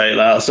probably wouldn't take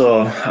that.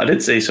 So I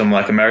did see some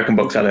like American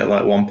books had it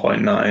like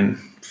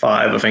 1.95,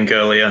 I think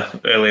earlier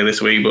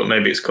this week, but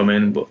maybe it's come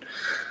in. But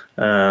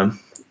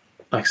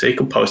like I say, you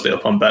could post it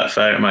up on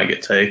Betfair. It might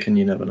get taken.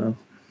 You never know.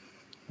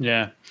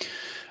 Yeah.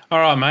 All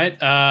right, mate.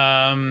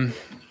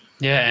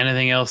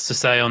 Anything else to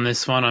say on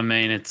this one? I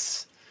mean,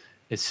 it's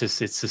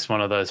just one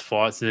of those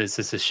fights. It's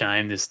just a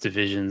shame. This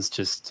division's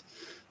just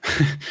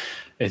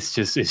it's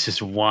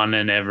just one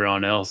and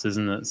everyone else,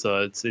 isn't it?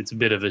 So it's a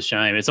bit of a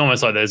shame. It's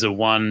almost like there's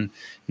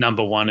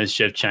number one is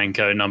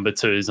Shevchenko, number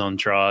 2 is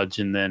Andrade,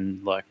 and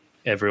then like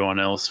everyone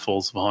else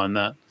falls behind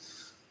that.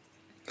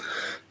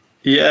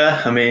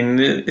 Yeah, I mean,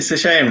 it's a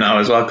shame now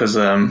as well because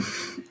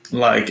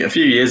like a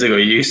few years ago,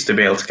 you used to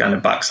be able to kind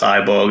of back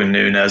Cyborg and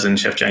Nunes and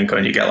Shevchenko,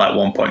 and you get like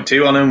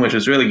 1.2 on them, which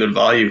was really good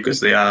value because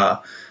they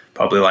are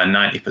probably like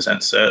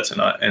 90%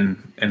 certain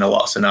in a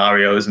lot of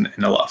scenarios and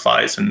in a lot of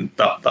fights, and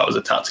that was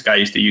a tactic I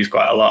used to use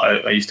quite a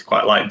lot. I used to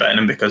quite like betting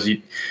them because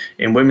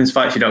in women's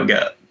fights you don't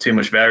get too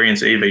much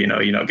variance either.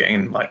 You're not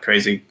getting like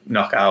crazy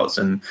knockouts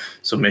and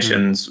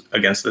submissions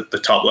against the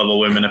top level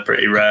women are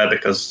pretty rare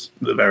because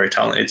they're very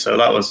talented. So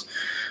that was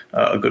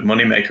a good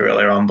money maker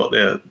earlier on, but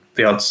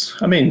the odds,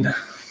 I mean,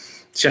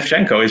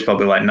 Shevchenko is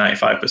probably like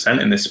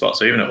 95% in this spot,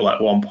 so even at like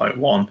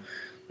 1.1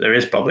 there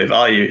is probably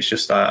value. It's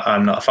just that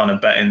I'm not a fan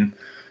of betting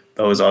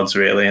those odds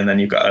really, and then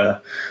you've got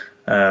to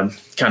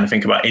kind of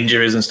think about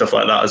injuries and stuff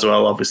like that as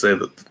well. Obviously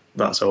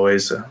that's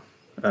always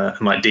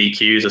and like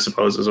DQs I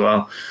suppose as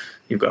well,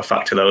 you've got to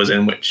factor those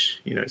in,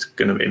 which it's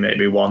going to be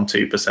maybe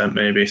 1-2%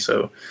 maybe.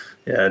 So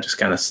yeah, just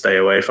kind of stay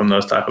away from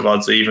those type of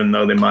odds even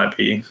though they might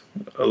be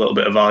a little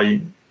bit of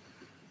value.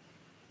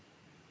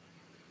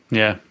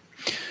 Yeah.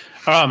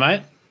 All right,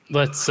 mate.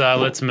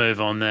 Let's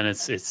move on then.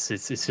 It's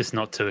just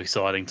not too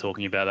exciting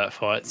talking about that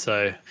fight.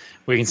 So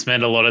we can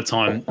spend a lot of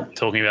time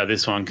talking about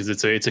this one because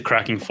it's a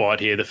cracking fight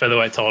here. The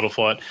featherweight title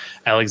fight: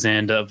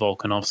 Alexander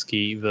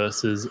Volkanovski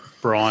versus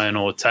Brian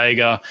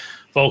Ortega.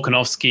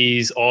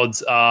 Volkanovski's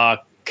odds are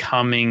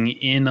coming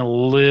in a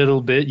little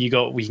bit. We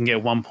can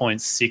get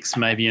 1.6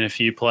 maybe in a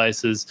few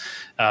places.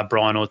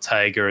 Brian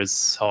Ortega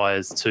as high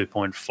as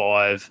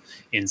 2.5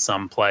 in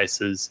some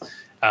places.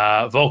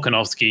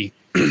 Volkanovski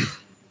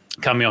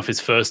coming off his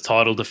first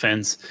title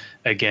defense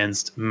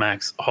against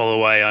Max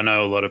Holloway. I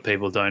know a lot of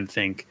people don't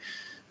think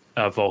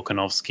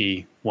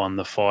Volkanovski won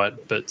the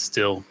fight, but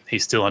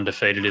he's still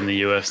undefeated in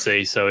the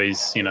UFC. So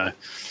he's,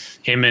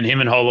 him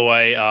and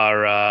Holloway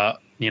are,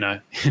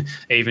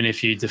 even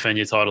if you defend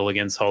your title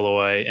against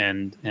Holloway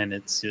and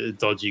it's a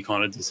dodgy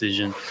kind of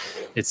decision,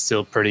 it's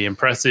still pretty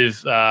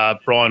impressive.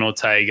 Brian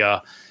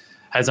Ortega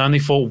has only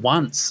fought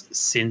once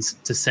since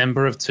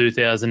December of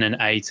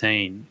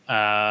 2018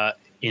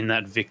 in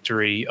that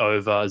victory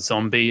over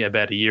Zombie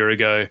about a year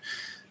ago.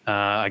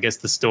 I guess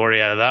the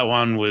story out of that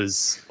one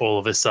was all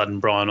of a sudden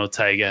Brian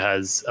Ortega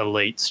has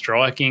elite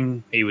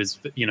striking. He was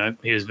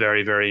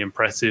very, very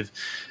impressive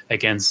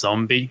against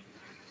Zombie.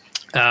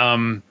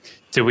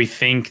 Do we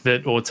think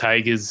that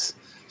Ortega's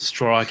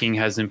striking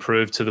has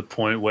improved to the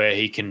point where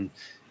he can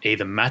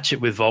either match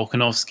it with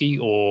Volkanovski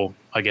or,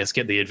 I guess,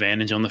 get the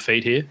advantage on the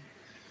feet here?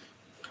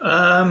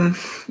 I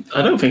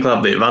don't think he'll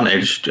have the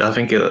advantage. I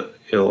think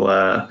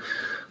he'll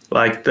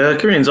like the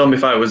Korean Zombie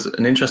fight was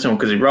an interesting one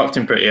because he rocked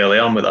him pretty early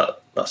on with that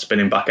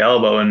spinning back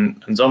elbow,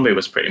 and Zombie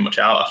was pretty much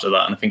out after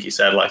that. And I think he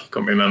said like he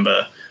couldn't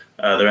remember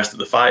the rest of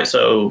the fight.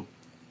 So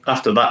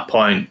after that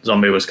point,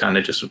 Zombie was kind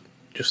of just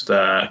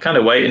kind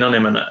of waiting on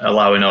him and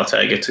allowing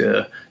Ortega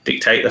to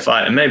dictate the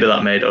fight, and maybe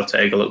that made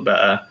Ortega look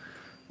better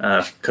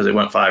because it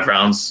went 5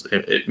 rounds.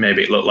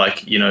 Maybe it looked like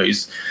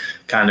he's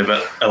kind of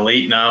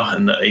elite now,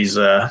 and that he's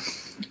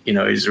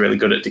really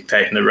good at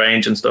dictating the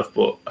range and stuff.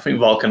 But I think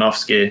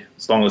Volkanovski,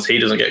 as long as he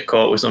doesn't get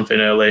caught with something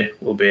early,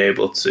 will be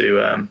able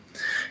to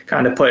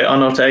kind of put it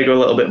on Ortega a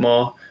little bit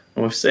more.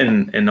 And we've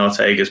seen in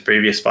Ortega's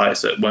previous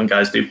fights that when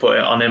guys do put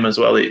it on him as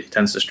well, he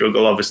tends to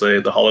struggle.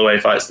 Obviously, the Holloway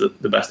fight's the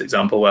best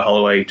example where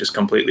Holloway just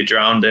completely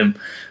drowned him.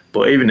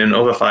 But even in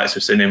other fights,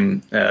 we've seen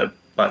him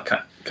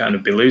kind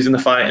of be losing the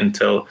fight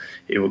until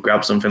he would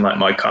grab something like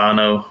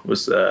Moicano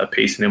was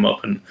piecing him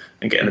up and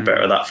getting the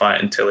better of that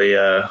fight until he...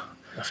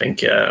 I think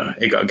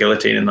he got a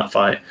guillotine in that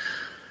fight.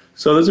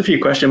 So there's a few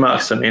question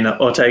marks. I mean,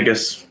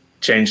 Ortega's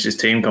changed his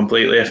team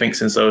completely, I think,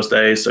 since those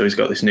days. So he's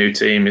got this new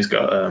team. He's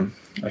got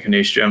like a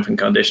new strength and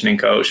conditioning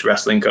coach,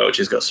 wrestling coach.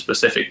 He's got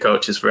specific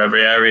coaches for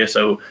every area.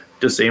 So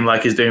it does seem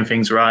like he's doing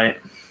things right.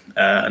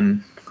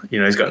 And,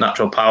 he's got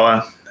natural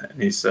power.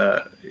 He's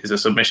a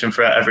submission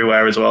threat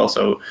everywhere as well.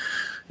 So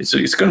it's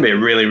going to be a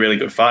really, really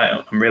good fight.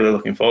 I'm really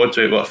looking forward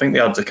to it. But I think the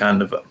odds are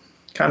kind of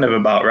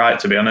about right,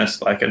 to be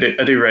honest. Like I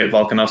do rate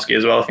Volkanovski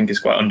as well. I think he's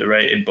quite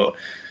underrated, but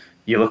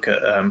you look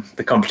at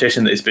the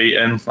competition that he's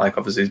beaten, like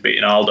obviously he's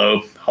beaten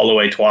Aldo,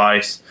 Holloway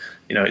twice.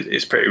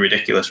 It's pretty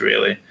ridiculous,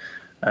 really.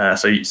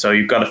 So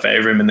you've got to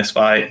favour him in this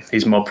fight.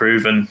 He's more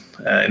proven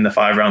in the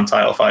 5-round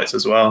title fights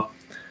as well.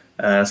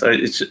 So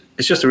it's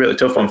just a really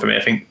tough one for me.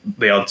 I think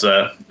the odds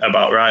are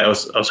about right. I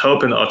was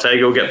hoping that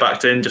Ortega will get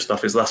backed in just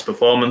off his last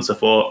performance. I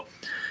thought,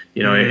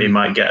 he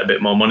might get a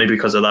bit more money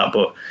because of that,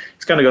 but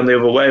it's kind of gone the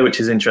other way, which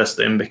is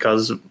interesting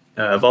because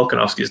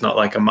Volkanovski is not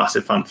like a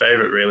massive fan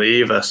favourite really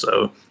either.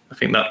 So I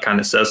think that kind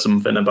of says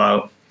something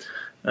about,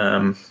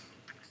 where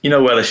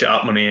the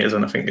sharp money is,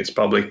 and I think it's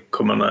probably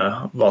come on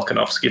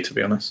Volkanovski, to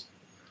be honest.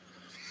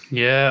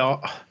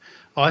 Yeah,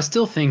 I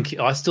still think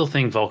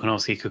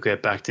Volkanovski could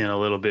get backed in a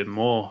little bit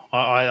more.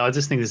 I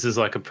just think this is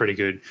like a pretty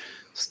good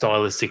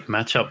stylistic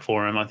matchup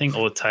for him. I think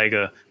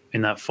Ortega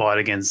in that fight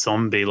against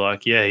Zombie,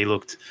 he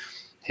looked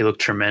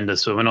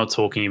tremendous, but we're not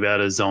talking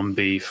about a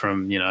Zombie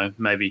from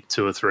maybe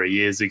 2 or 3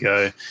 years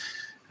ago.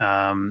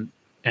 And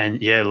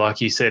yeah,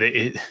 like you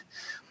said,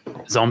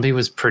 Zombie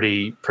was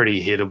pretty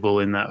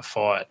hittable in that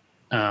fight.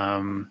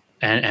 And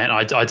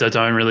I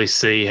don't really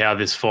see how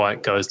this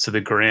fight goes to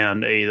the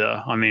ground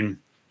either. I mean,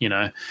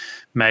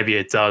 maybe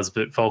it does,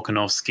 but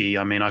Volkanovski,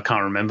 I mean, I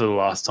can't remember the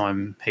last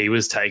time he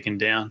was taken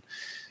down.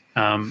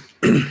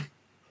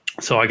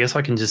 So I guess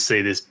I can just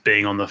see this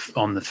being on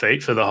the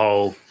feet for the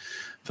whole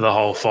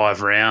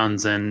 5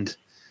 rounds. And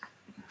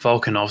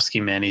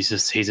Volkanovski, man,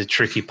 he's a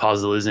tricky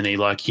puzzle, isn't he?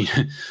 Like,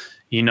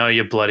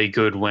 you're bloody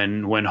good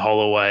when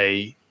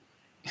Holloway.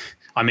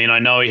 I mean, I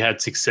know he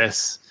had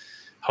success.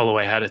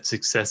 Holloway had a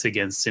success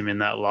against him in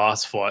that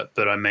last fight,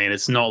 but I mean,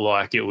 it's not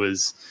like it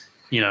was,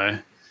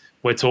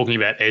 we're talking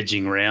about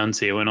edging rounds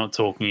here. We're not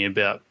talking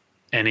about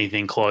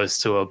anything close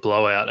to a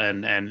blowout,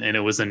 and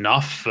it was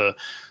enough for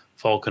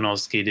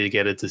Volkanovski to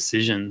get a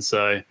decision.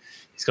 So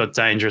he's got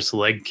dangerous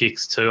leg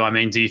kicks too. I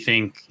mean, do you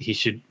think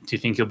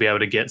he'll be able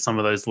to get some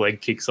of those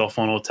leg kicks off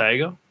on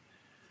Ortega?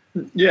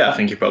 Yeah, I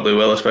think he probably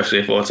will, especially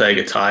if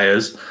Ortega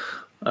tires.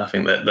 I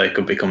think that they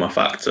could become a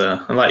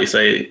factor. And like you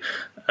say,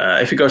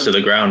 if it goes to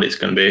the ground, it's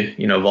going to be,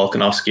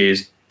 Volkanovski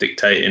is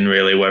dictating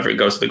really whether it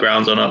goes to the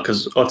ground or not,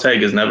 because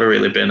Ortega's never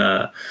really been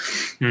a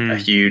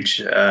huge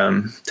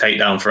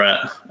takedown threat,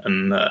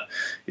 and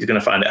he's going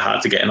to find it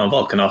hard to get in on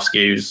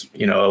Volkanovski, who's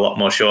a lot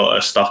more shorter,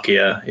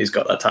 stockier. He's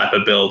got that type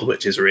of build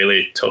which is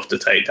really tough to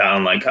take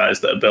down. Like guys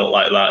that are built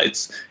like that,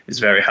 it's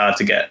very hard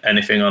to get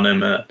anything on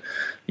him.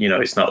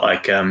 It's not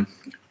like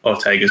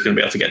Ortega's going to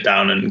be able to get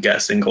down and get a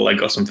single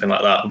leg or something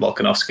like that.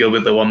 Volkanovski will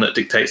be the one that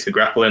dictates the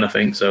grappling, I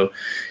think. So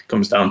it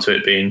comes down to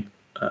it being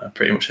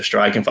pretty much a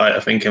striking fight,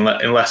 I think,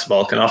 unless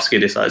Volkanovski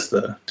decides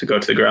to go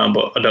to the ground.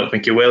 But I don't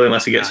think he will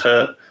unless he gets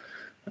hurt.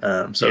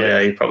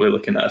 You're probably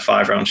looking at a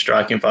 5-round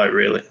striking fight,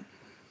 really.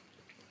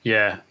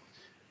 Yeah.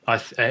 I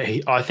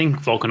think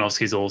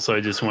Volkanovski's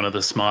also just one of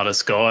the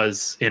smartest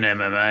guys in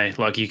MMA.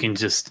 Like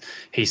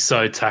he's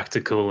so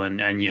tactical,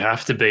 and you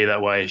have to be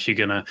that way if you're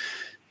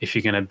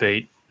gonna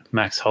beat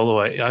Max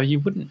Holloway. Oh,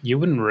 you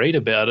wouldn't read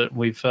about it.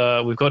 We've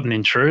got an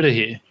intruder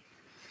here.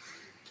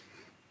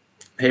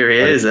 Here he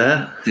is,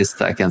 2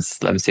 seconds.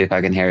 Let me see if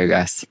I can hear you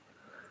guys.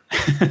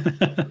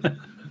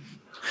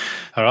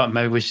 All right,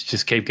 maybe we should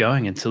just keep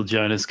going until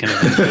Jonas can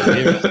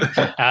eventually hear us.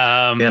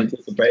 The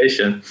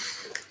anticipation.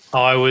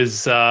 I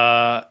was, so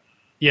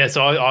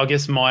I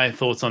guess my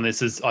thoughts on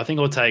this is I think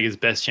Ortega's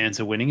best chance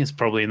of winning is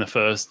probably in the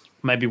first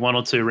maybe 1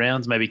 or 2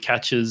 rounds, maybe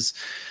catches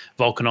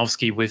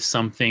Volkanovski with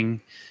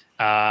something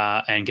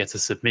and gets a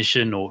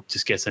submission or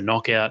just gets a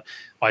knockout.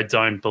 I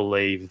don't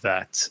believe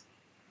that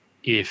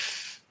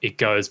if it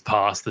goes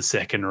past the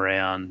second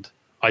round,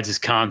 I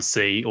just can't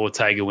see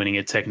Ortega winning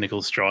a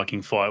technical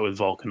striking fight with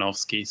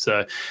Volkanovski.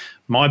 So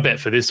my bet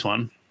for this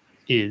one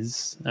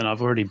is, and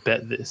I've already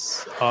bet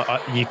this,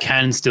 you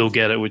can still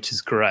get it, which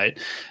is great.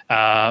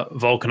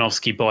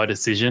 Volkanovski by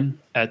decision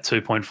at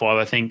 2.5.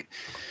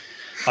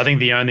 I think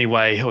the only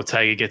way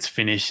Ortega gets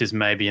finished is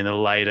maybe in the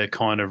later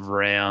kind of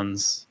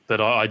rounds, but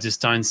I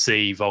just don't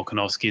see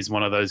Volkanovski as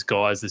one of those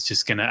guys that's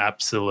just going to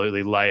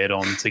absolutely lay it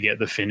on to get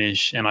the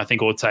finish. And I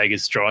think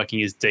Ortega's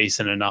striking is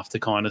decent enough to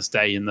kind of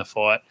stay in the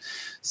fight.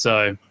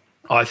 So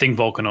I think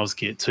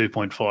Volkanovski at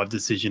 2.5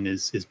 decision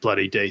is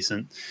bloody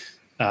decent.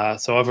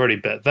 So I've already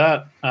bet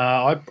that.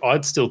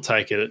 I'd still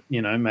take it at,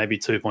 maybe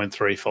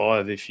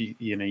 2.35 if you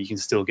can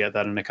still get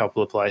that in a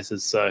couple of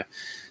places. So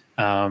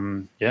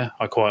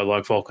I quite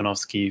like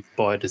Volkanovski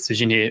by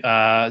decision here.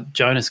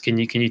 Jonas, can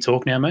you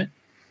talk now, mate?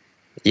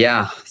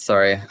 Yeah,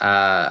 sorry.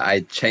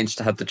 I had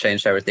to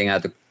change everything. I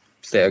had to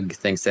plug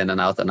things in and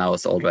out, and I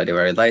was already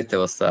very late. It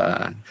was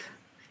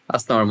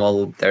as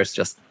normal. There's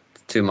just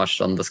too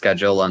much on the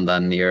schedule, and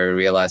then you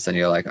realize and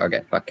you're like,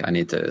 okay, fuck, I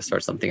need to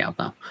sort something out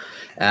now.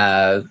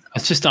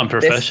 It's just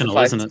unprofessional,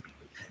 isn't it?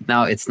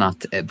 No, it's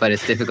not, but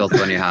it's difficult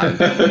when you have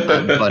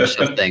a bunch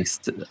of things.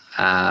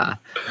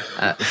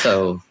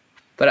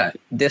 But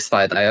this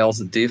fight I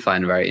also do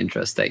find very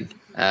interesting,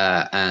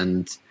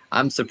 and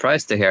I'm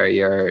surprised to hear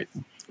you're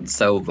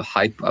so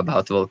hype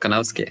about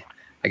Volkanovski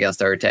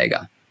against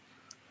Ortega.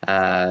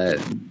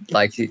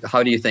 Like,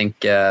 how do you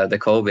think the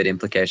COVID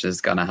implication is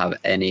going to have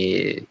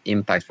any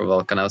impact for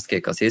Volkanovski?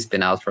 Because he's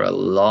been out for a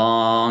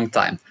long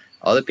time.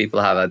 Other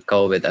people have had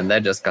COVID and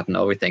they've just gotten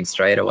everything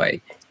straight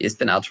away. He's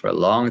been out for a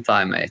long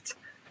time, mate.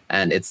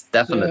 And it's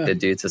definitely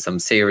due to some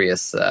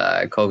serious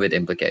COVID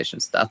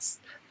implications. That's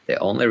the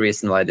only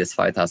reason why this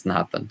fight hasn't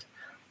happened.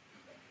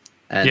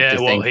 And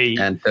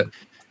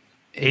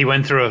he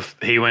went through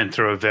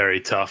a very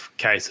tough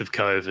case of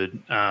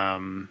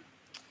COVID.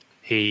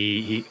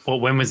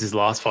 When was his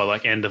last fight?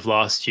 Like end of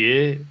last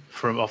year,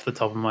 from off the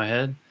top of my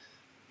head.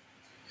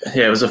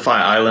 Yeah, it was a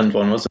Fight Island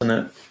one, wasn't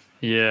it?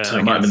 Yeah, so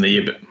it might have been the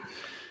year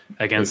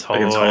against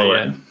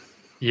Holloway.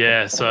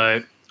 Yeah.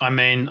 So I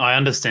mean, I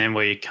understand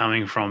where you're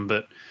coming from,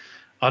 but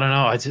I don't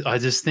know. I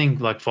just think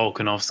like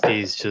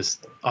Volkanovski's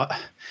just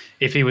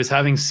if he was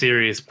having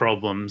serious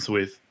problems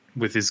with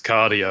his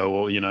cardio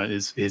or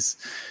his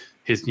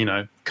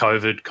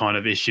COVID kind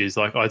of issues,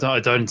 like I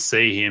don't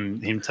see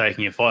him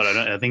taking a fight.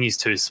 I think he's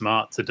too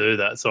smart to do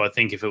that. So I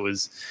think if it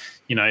was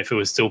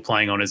still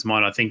playing on his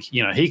mind, I think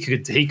he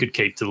could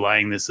keep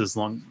delaying this as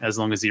long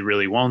as he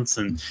really wants,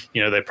 and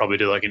they probably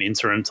do like an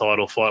interim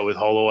title fight with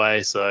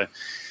Holloway. So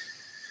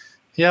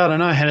yeah, I don't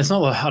know. And it's not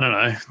like, I don't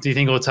know. Do you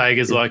think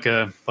Ortega's like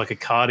a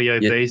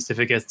cardio beast if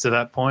it gets to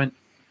that point?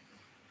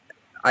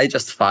 I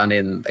just found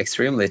him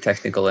extremely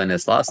technical in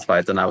his last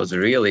fight, and I was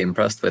really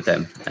impressed with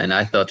him. And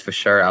I thought for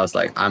sure, I was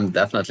like, I'm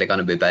definitely going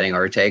to be betting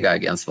Ortega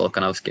against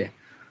Volkanovski.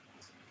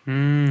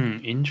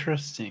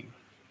 Interesting.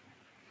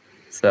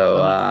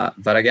 So,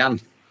 but again,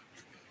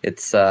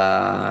 it's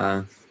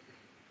hard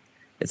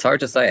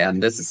to say,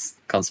 and this is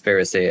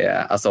conspiracy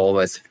as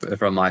always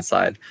from my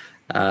side.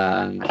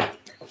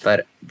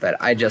 But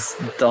I just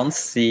don't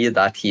see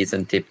that he's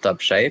in tip-top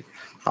shape.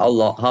 How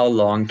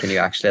long can you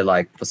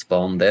actually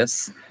postpone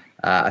this?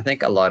 I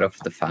think a lot of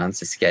the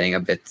fans is getting a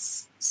bit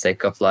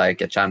sick of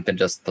like a champion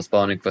just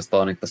postponing.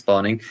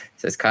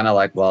 So it's kind of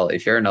like, well,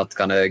 if you're not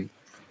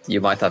you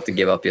might have to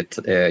give up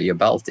your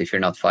belt if you're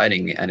not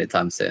fighting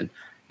anytime soon.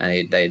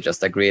 And they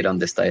just agreed on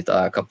this date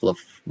a couple of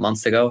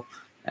months ago,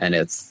 and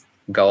it's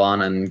go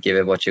on and give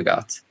it what you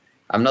got.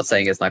 I'm not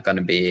saying it's not going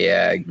to be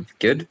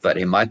good, but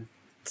he might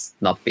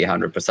not be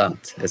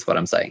 100%, is what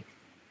I'm saying.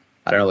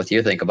 I don't know what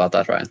you think about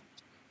that, Ryan.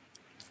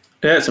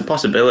 Yeah, it's a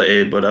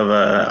possibility, but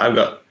I've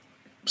got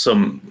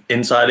some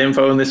inside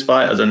info in this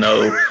fight, as I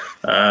know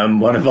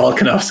one of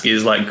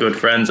Volkanovski's good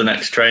friends and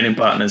ex-training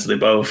partners. They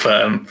both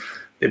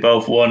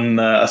won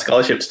a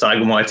scholarship to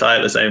Tiger Muay Thai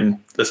at the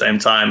same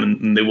time,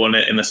 and they won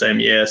it in the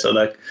same year. So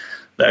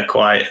they're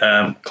quite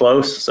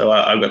close. So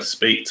I got to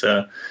speak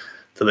to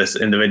this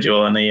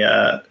individual, and he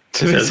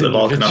says that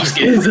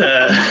Volkanovski is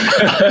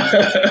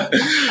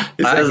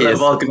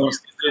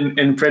Volkanovski's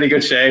in pretty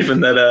good shape,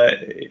 and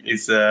that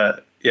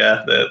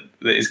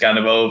he's kind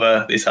of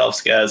over these health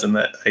scares, and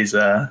that he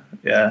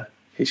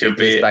should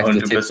be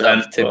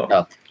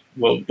 100%.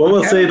 But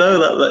we'll see though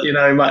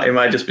that he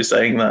might just be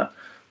saying that.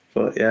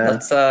 But yeah,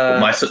 but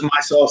my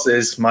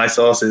sources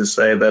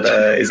say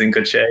that he's in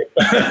good shape.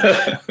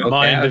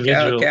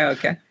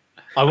 Okay.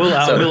 I will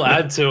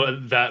add to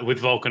that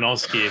with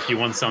Volkanovski, if you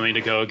want something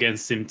to go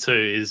against him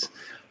too,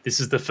 this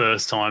is the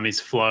first time he's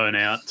flown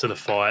out to the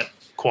fight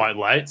quite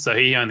late. So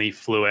he only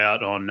flew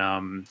out on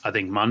I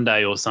think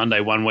Monday or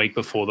Sunday, 1 week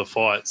before the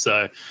fight.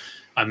 So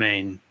I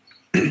mean,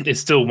 it's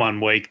still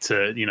 1 week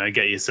to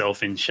get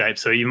yourself in shape.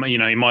 So you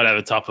might have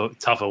a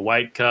tougher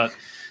weight cut.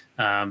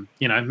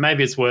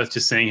 Maybe it's worth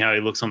just seeing how he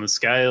looks on the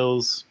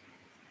scales.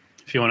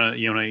 If you want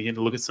to,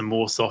 look at some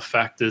more soft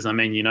factors. I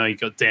mean, you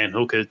got Dan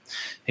Hooker.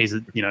 He's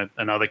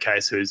another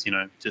case who's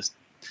just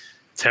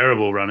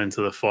terrible run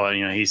into the fight.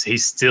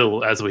 He's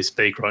still, as we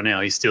speak right now,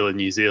 he's still in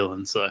New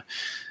Zealand. So,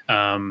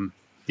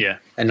 yeah.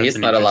 And he's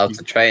not allowed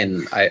to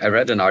train. I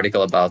read an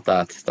article about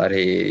that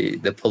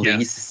the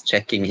police is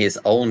checking his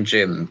own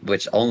gym,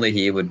 which only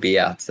he would be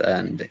at,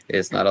 and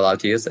is not allowed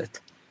to use it.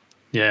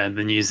 Yeah,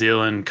 the New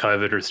Zealand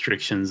COVID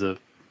restrictions are,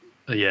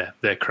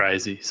 they're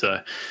crazy.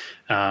 So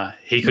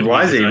he could.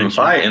 Why is he even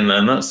fighting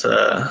then? That's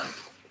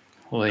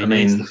well, he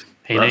needs to.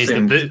 Here's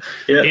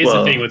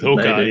the thing with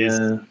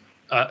Hooker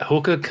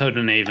Hooker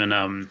couldn't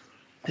even.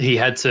 He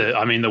had to.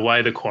 I mean, the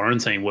way the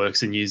quarantine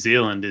works in New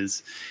Zealand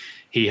is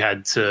he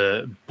had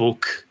to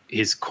book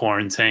his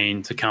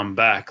quarantine to come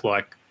back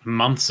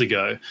months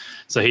ago.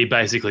 So he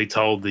basically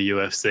told the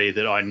UFC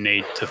that I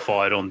need to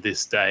fight on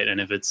this date, and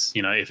if it's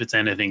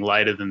anything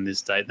later than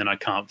this date, then I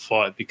can't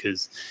fight,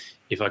 because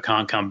if I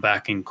can't come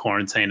back in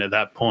quarantine at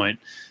that point,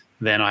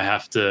 then I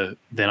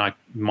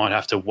might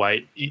have to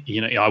wait.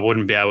 I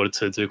wouldn't be able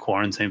to do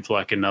quarantine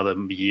for another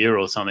year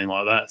or something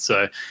like that.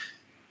 So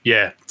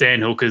yeah,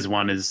 Dan Hooker's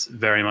one is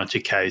very much a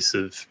case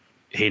of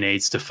he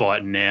needs to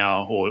fight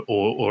now,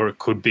 or it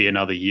could be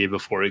another year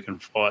before he can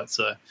fight.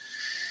 So,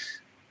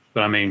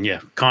 but I mean,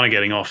 yeah, kind of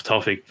getting off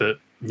topic, but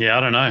yeah,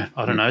 I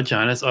don't know,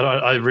 Jonas.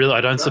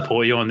 I don't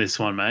support you on this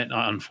one, mate.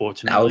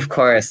 Unfortunately. Now, of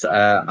course,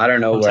 I don't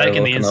know I'm where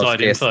taking the inside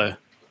Volkanovski is. info.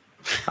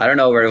 I don't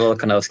know where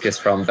Volkanovski is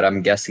from, but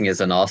I'm guessing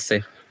he's an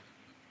Aussie.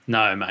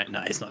 No, mate.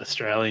 No, he's not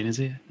Australian, is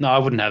he? No, I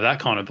wouldn't have that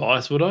kind of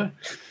bias, would I?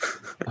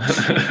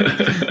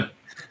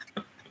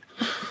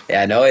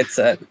 Yeah, I know it's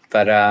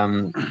but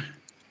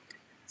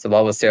so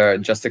what was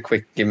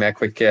give me a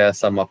quick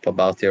sum up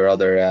about your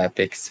other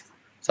picks,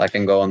 so I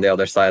can go on the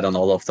other side on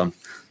all of them.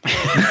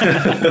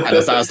 And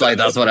it sounds like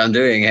that's what I'm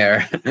doing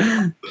here.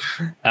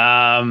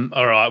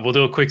 All right, we'll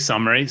do a quick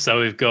summary. So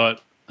we've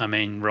got,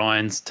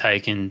 Ryan's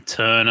taken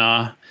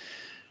Turner,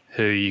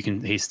 who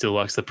he still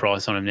likes the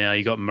price on him now.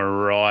 You got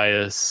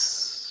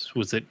Marias,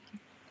 was it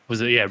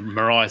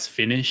Marias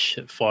finish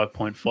at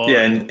 5.5?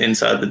 Yeah,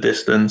 inside the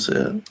distance,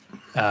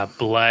 yeah.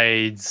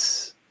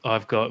 Blades,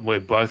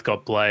 we've both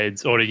got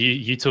Blades. Or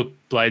you took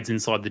Blades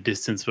inside the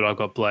distance, but I've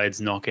got Blades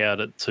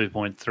knockout at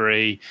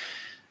 2.3.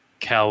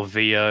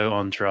 Calvillo,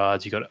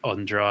 Andrade. You got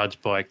Andrade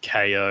by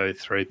KO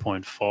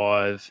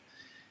 3.5.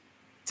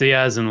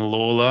 Diaz and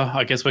Lawler.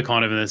 I guess we're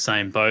kind of in the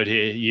same boat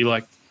here. You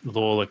like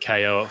Lawler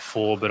KO at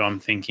 4, but I'm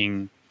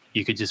thinking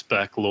you could just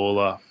back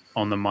Lawler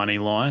on the money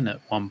line at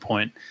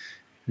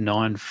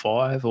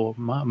 1.95 or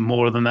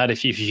more than that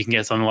if you can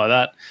get something like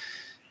that.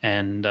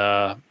 And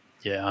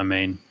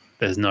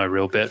there's no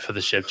real bet for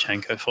the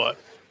Shevchenko fight.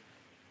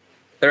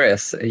 There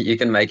is. You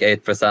can make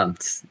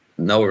 8%.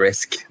 No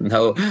risk.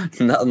 No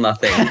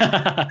nothing.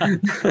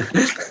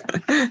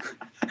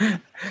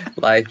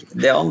 Like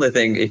the only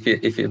thing, if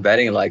you're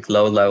betting like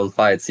low level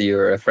fights,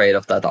 you're afraid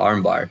of that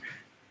armbar.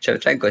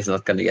 Shevchenko is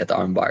not going to get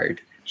armbarred.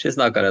 She's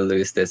not going to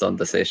lose this on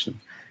decision.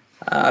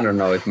 I don't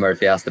know if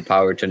Murphy has the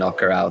power to knock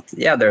her out.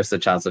 Yeah, there's a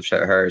chance of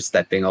her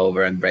stepping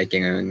over and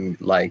breaking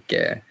like.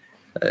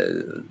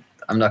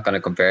 I'm not going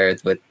to compare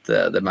it with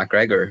the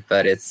McGregor,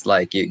 but it's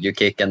like you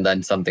kick and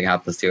then something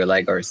happens to your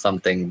leg or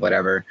something,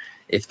 whatever,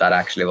 if that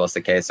actually was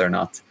the case or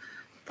not.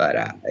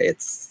 But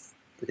it's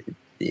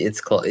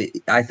close.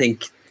 I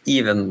think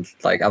even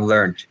like I've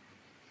learned,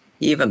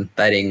 even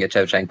betting a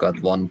Shevchenko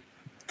at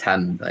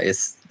 110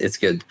 is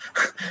good.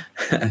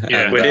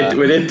 Yeah, and,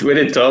 we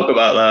did talk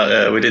about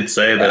that. We did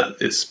say that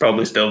it's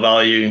probably still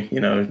value.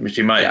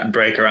 She might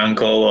break her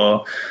ankle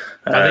or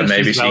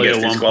maybe she gets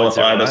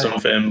disqualified or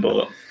something,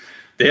 but.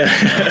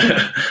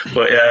 Yeah,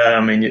 but yeah,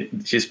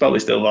 she's probably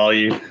still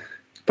value.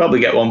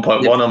 Probably get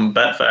 1.1 on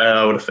Betfair,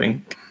 I would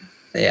think.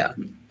 Yeah,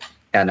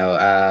 no.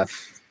 I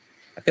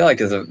feel like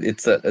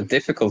it's a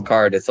difficult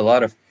card. It's a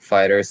lot of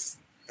fighters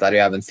that you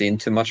haven't seen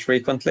too much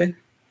frequently,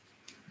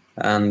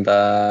 and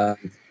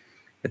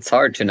it's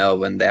hard to know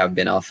when they have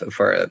been off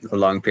for a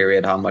long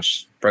period how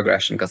much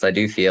progression. Because I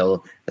do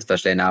feel,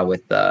 especially now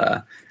with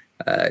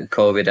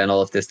COVID and all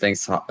of these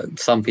things,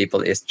 some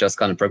people is just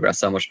going to progress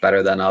so much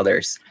better than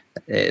others.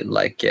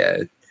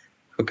 Hooker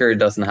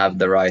doesn't have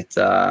the right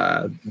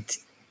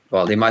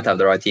he might have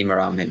the right team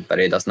around him, but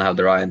he doesn't have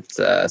the right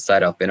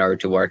setup in order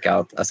to work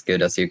out as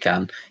good as you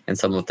can in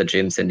some of the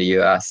gyms in the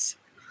US.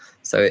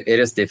 So it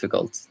is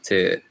difficult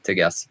to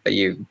guess, but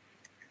you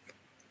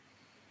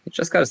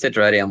just got to sit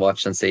ready and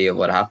watch and see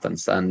what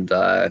happens and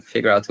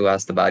figure out who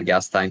has the bad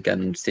gas tank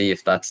and see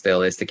if that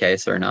still is the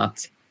case or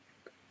not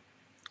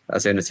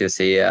as soon as you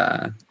see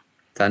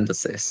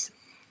tendencies.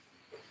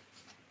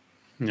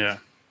 Yeah.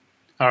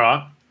 All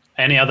right.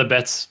 Any other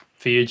bets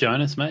for you,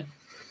 Jonas, mate,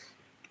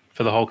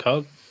 for the whole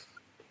card?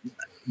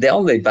 The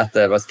only bet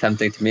that was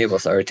tempting to me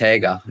was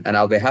Ortega, and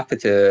I'll be happy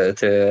to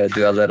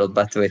do a little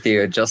bet with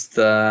you. Just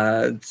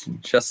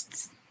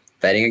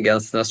betting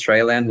against an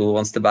Australian who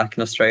wants to back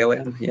an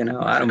Australian.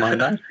 I don't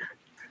mind that.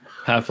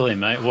 Happily,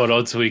 mate. What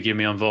odds will you give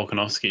me on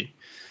Volkanovski?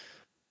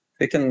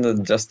 We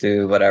can just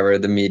do whatever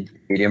the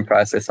medium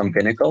price is on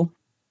Pinnacle.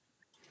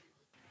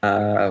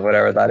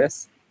 Whatever that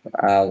is.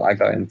 I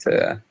go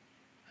into...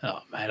 Oh,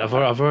 mate, I've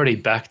already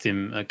backed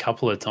him a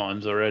couple of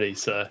times already,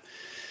 so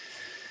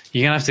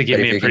you're going to have to give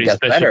me a pretty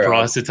special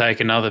price to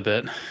take another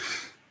bet.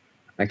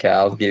 Okay,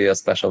 I'll give you a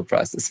special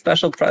price. A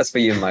special price for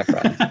you, my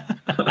friend.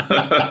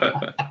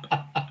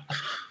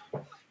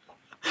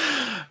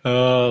 Oh,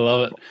 I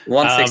love it.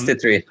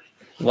 163.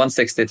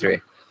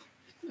 163.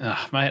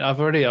 Mate, I've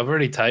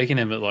already taken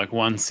him at like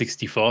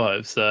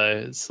 165,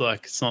 so it's not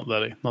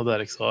that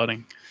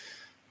exciting.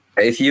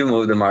 If you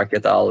move the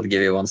market, I'll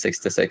give you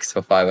 166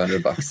 for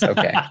 $500.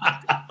 Okay.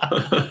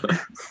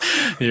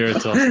 You're a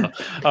tosser.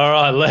 All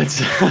right,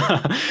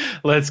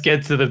 let's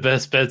get to the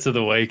best bets of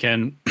the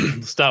weekend.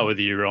 Start with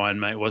you, Ryan,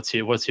 mate. What's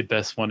your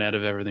best one out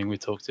of everything we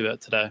talked about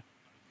today?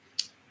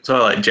 So I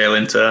like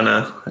Jalen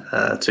Turner,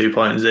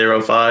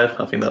 2.05.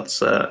 I think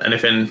that's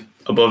anything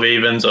above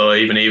evens or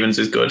even evens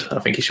is good. I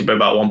think he should be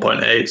about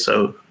 1.8.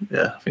 So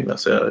yeah, I think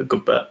that's a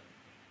good bet.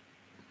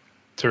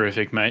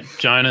 Terrific, mate.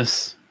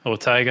 Jonas,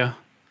 Ortega.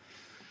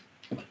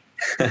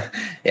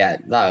 Yeah,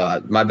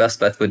 no, my best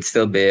bet would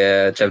still be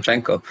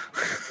Shevchenko.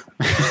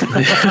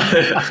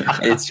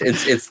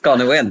 It's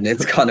gonna win.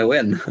 It's gonna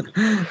win.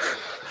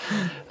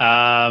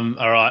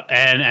 All right,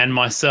 and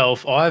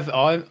myself, I've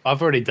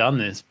already done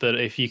this, but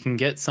if you can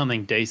get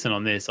something decent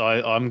on this,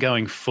 I'm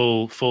going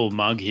full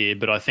mug here,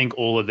 but I think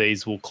all of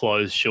these will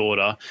close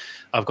shorter.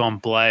 I've gone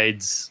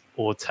Blades,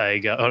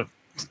 Ortega. Oh,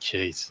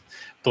 jeez.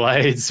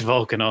 Blades,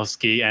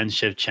 Volkanovski, and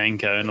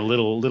Shevchenko, and a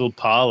little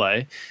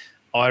parlay.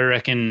 I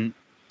reckon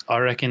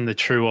the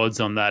true odds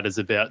on that is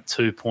about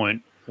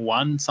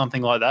 2.1,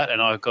 something like that, and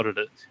I've got it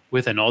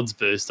with an odds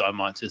boost. I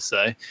might just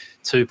say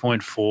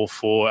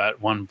 2.44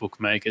 at one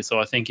bookmaker. So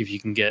I think if you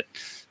can get,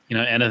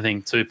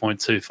 anything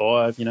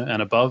 2.25,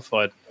 and above,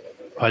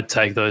 I'd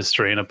take those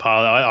three in a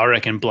parlay. I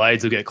reckon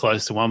Blades will get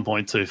close to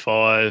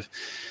 1.25.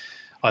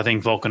 I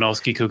think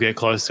Volkanovski could get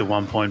close to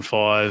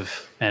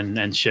 1.5, and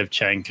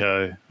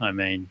Shevchenko, I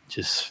mean,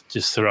 just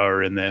throw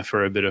her in there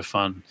for a bit of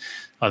fun.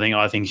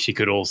 I think she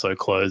could also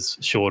close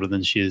shorter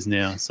than she is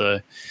now. So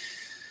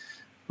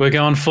we're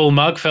going full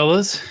mug,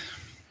 fellas.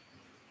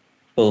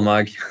 Full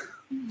mug.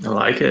 I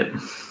like it.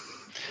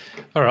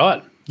 All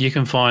right. You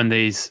can find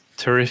these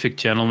terrific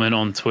gentlemen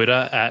on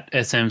Twitter at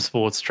SM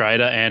Sports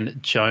Trader and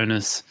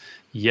Jonas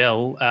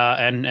Yell.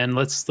 And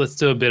let's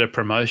do a bit of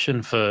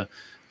promotion for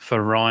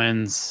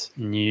Ryan's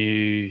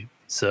new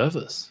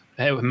service.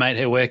 Hey,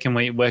 mate, where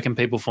can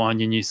people find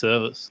your new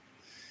service?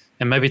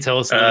 And maybe tell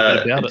us a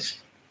little bit about it.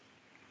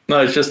 No,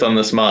 it's just on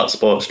the Smart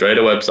Sports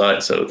Trader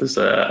website. So there's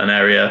an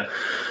area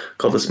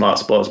called the Smart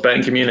Sports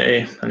Betting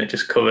Community, and it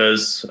just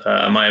covers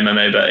my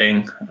MMA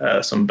betting,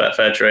 some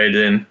Betfair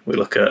trading. We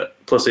look at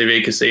Plus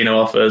EV casino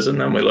offers, and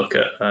then we look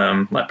at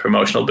like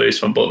promotional boosts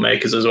from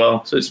bookmakers as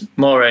well. So it's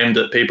more aimed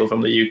at people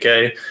from the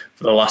UK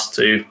for the last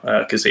two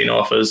casino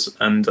offers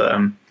and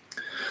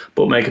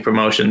bookmaker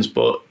promotions.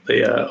 But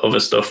the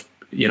other stuff,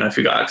 if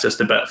you've got access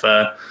to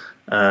Betfair,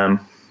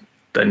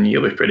 then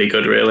you'll be pretty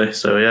good, really.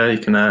 So yeah, you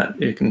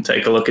can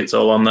take a look. It's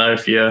all on there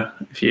if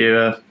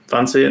you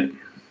fancy it.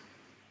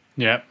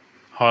 Yeah,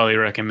 highly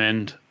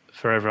recommend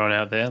for everyone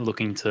out there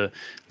looking to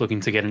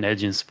get an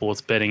edge in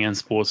sports betting and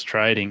sports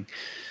trading.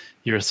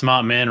 You're a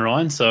smart man,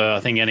 Ryan. So I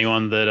think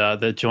anyone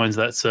that joins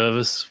that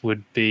service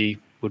would be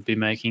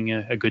making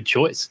a good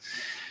choice,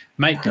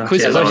 mate.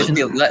 Quiz question.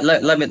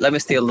 Let me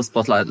steal the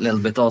spotlight a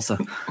little bit also.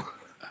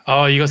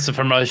 Oh, you got some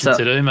promotion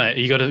to do, mate.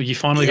 You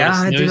finally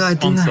got a snooze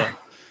sponsor.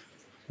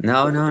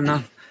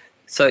 No.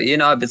 So,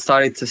 I've been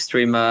starting to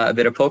stream a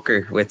bit of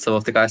poker with some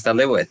of the guys that I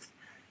live with.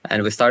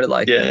 And we started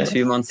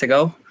 2 months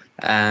ago.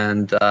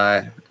 And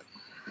 1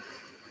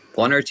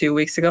 or 2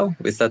 weeks ago,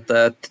 we set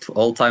the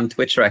all-time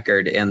Twitch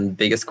record in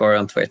biggest score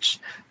on Twitch.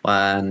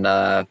 When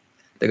the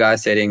guy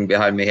sitting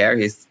behind me here,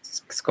 he's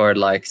scored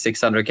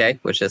 600K,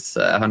 which is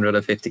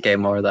 150K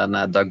more than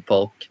Doug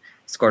Polk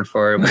scored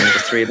for when he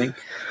was streaming.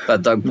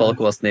 But Doug Polk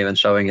wasn't even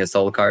showing his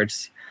soul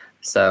cards.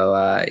 So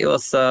it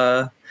was...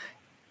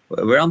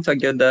 we're on to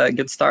a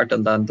good start,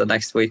 and then the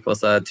next week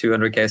was a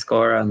 200K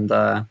score, and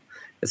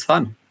it's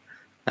fun.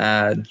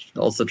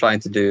 Also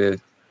trying to do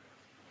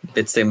a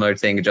bit similar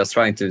thing, just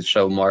trying to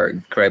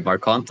create more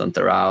content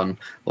around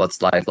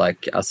what's life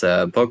like as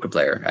a poker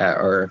player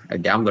or a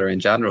gambler in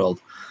general.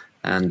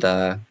 And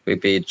we'll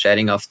be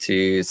jetting off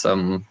to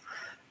some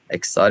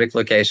exotic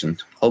location,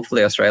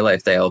 hopefully Australia,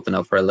 if they open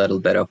up for a little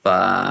bit of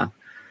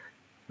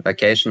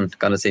vacation.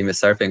 Gonna see me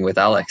surfing with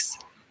Alex.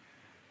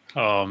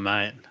 Oh,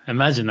 mate.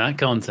 Imagine that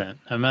content.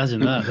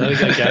 Imagine that. That'll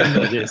go game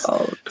like this.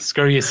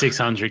 Screw your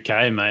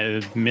 600K,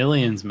 mate.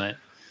 Millions, mate.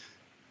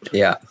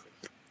 Yeah.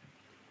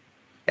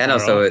 And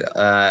also,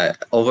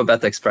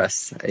 Overbet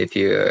Express, if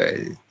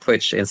you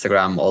Twitch,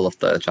 Instagram, all of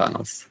the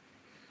channels.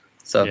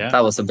 So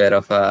that was a bit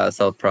of a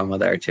self-promo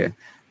there too.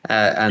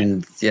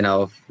 And,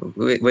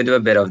 we do a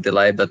bit of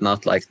delay, but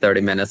not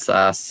 30 minutes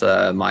as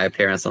my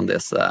appearance on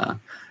this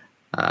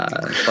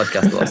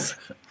podcast was.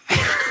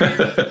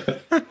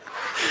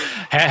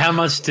 How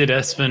much did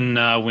Espen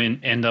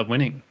end up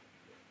winning?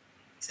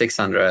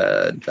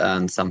 600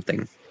 and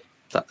something.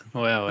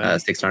 Wow.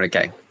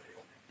 600K.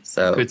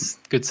 So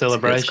good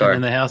celebration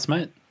in the house,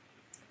 mate.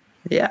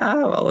 Yeah,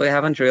 well, we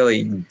haven't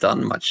really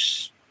done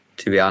much,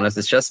 to be honest.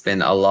 It's just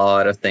been a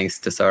lot of things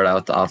to sort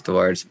out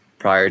afterwards.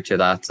 Prior to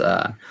that,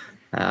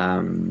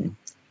 and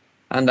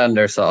then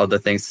there's other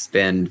things. It's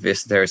been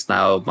visitors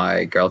now.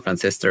 My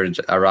girlfriend's sister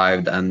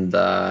arrived, and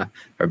her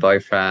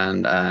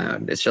boyfriend.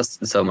 It's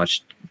just so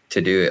much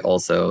to do.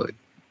 Also,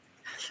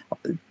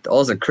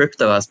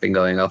 crypto has been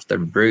going off the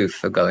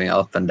roof, going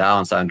up and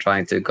down. So I'm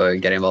trying to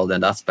get involved in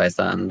that space,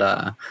 and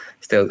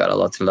still got a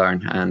lot to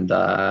learn, and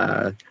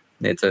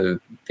need to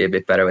be a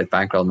bit better with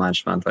bankroll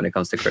management when it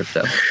comes to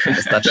crypto,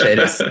 because that shit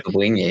is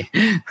wingy.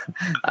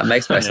 That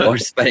makes my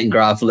sports betting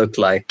graph look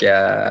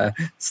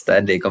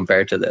steady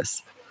compared to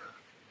this.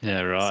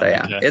 Yeah, right. So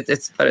yeah, okay.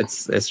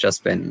 It's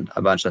just been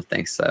a bunch of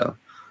things. So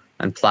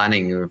I'm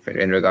planning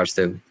in regards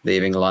to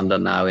leaving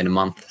London now in a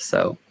month.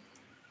 So.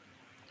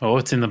 Oh,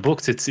 it's in the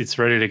books. It's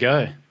ready to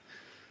go.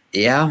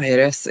 Yeah, it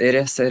is. Are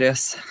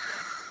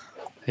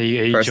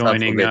you First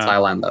joining? Up will be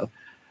Thailand, though.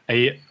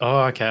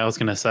 Okay. I was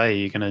going to say, are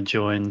you going to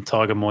join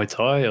Tiger Muay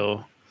Thai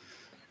or?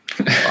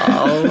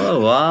 Oh,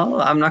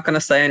 Well, I'm not gonna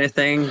say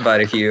anything,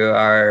 but if you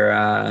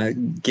are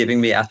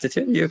giving me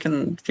attitude, you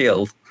can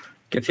feel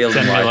the Send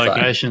me a right side.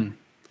 location.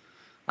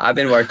 I've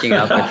been working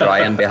out with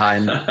Ryan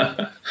behind.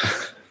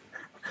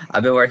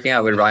 I've been working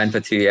out with Ryan for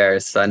 2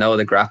 years. So I know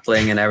the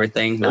grappling and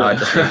everything. Now I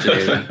just need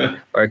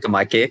to work on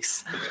my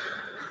kicks.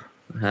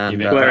 And,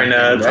 Where in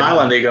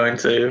Thailand are you going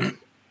to?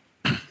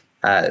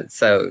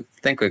 so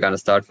I think we're going to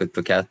start with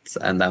Phuket,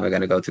 and then we're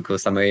going to go to Koh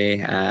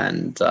Samui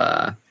and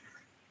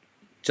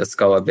just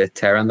go a bit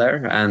here and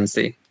there and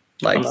see.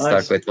 Like nice.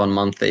 Start with 1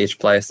 month each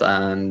place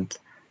and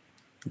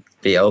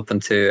be open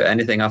to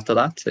anything after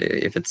that.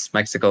 If it's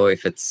Mexico,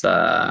 if it's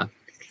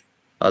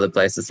other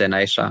places in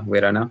Asia, we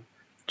don't know.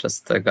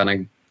 Just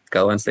gonna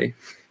go and see.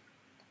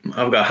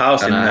 I've got a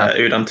house in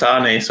Udon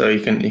Thani, so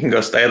you can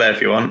go stay there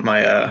if you want.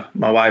 My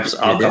wife's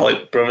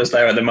alcoholic brother's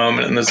there at the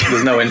moment, and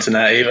there's no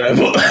internet either.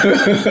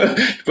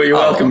 But you're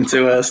welcome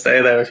to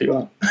stay there if you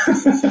want.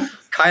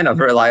 Kind of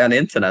rely on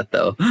internet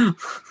though.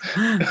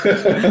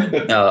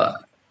 No,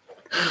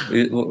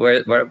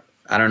 where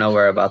I don't know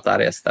where about that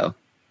is though.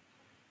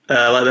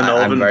 Like the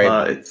northern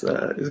part,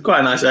 it's quite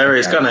a nice area.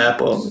 It's got an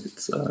airport.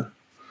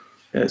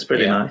 It's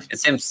pretty nice. It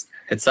seems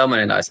it's so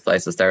many nice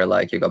places there.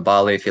 Like you got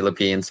Bali,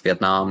 Philippines,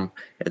 Vietnam.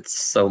 It's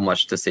so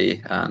much to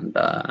see, and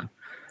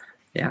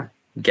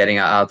getting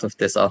out of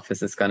this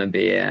office is gonna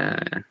be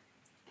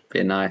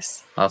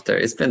nice. After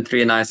it's been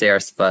 3 nice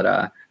years,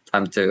 but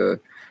time to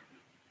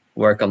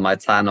work on my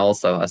tan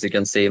also. As you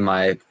can see,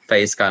 my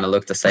face kind of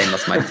look the same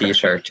as my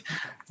t-shirt.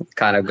 It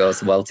kind of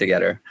goes well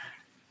together.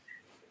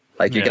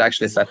 Like you could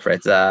actually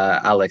separate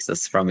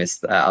Alex's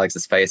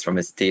face from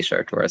his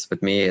t-shirt, whereas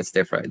with me it's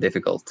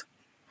difficult.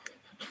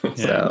 Yeah.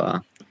 So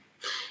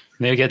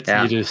need to get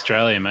you to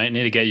Australia, mate.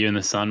 Need to get you in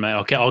the sun, mate.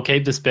 I'll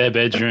keep the spare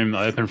bedroom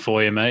open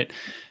for you, mate.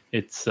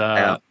 It's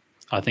I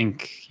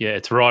think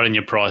it's right in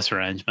your price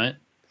range, mate.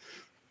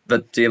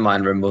 But do you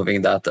mind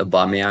removing that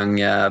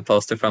Aubameyang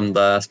poster from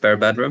the spare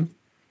bedroom?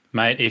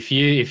 Mate, if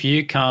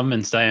you come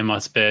and stay in my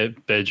spare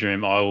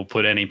bedroom, I will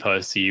put any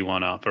poster you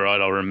want up. All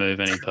right, I'll remove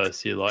any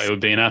poster you like. It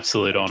would be an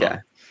absolute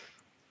honor.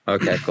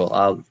 Okay, cool.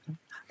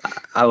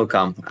 I will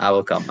come,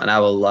 and I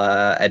will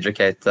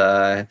educate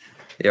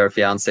your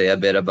fiance a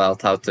bit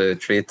about how to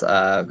treat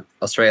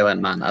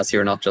Australian man, as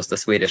you're not just a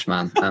Swedish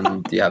man,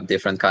 and you have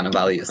different kind of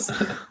values.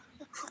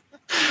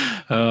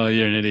 Oh,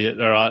 you're an idiot.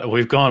 All right,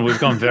 we've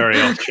gone very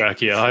off track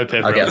here. I hope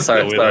everyone's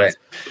still with us.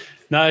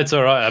 No, it's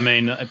all right. I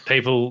mean,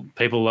 people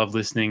love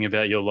listening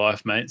about your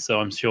life, mate. So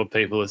I'm sure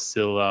people are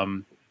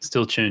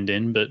still tuned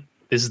in. But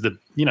this is the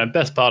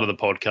best part of the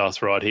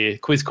podcast right here.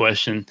 Quiz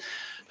question: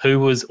 who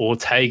was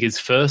Ortega's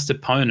first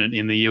opponent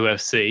in the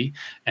UFC,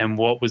 and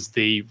what was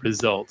the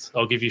result?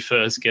 I'll give you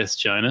first guess,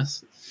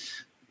 Jonas.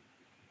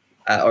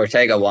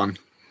 Ortega won.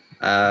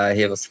 I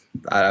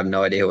have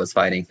no idea who was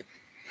fighting.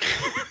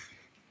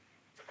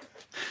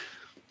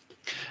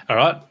 All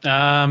right,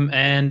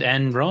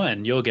 and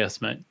Ryan, your guess,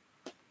 mate.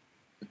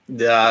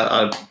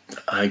 Yeah,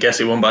 I guess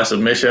he won by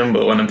submission,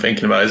 but when I'm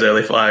thinking about his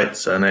early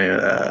fights, I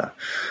know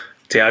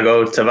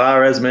Thiago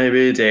Tavares,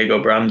 maybe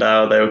Diego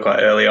Brandao. They were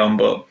quite early on,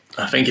 but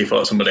I think he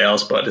fought somebody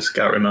else, but I just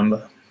can't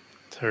remember.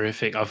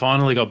 Terrific. I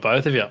finally got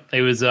both of you. It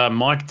was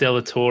Mike De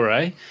La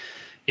Torre.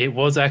 It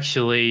was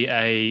actually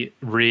a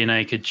rear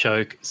naked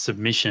choke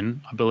submission.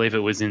 I believe it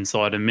was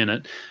inside a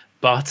minute,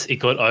 but it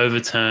got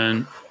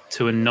overturned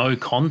to a no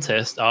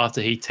contest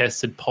after he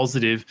tested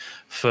positive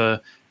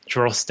for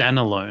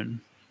drostanolone,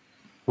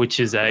 which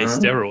is a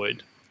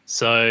steroid.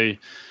 So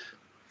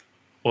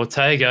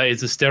Ortega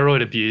is a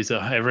steroid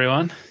abuser,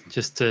 everyone.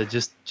 Just to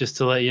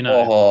let you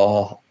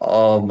know.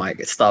 Oh my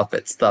God! Stop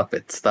it!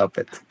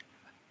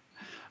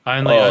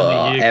 Only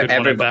you could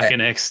want to back an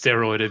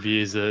ex-steroid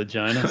abuser,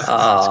 Jonas.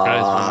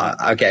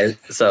 Okay.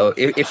 So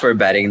if we're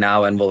betting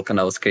now and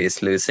Volkanovski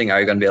is losing, are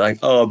you going to be like,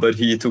 oh, but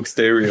he took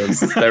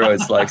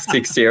steroids like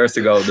 6 years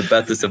ago. The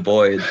bet is a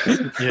void.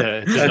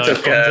 Yeah. I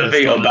took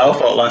Vitor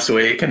Belfort last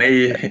week, and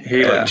he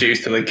looked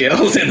juiced to the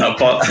gills in that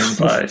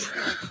boxing fight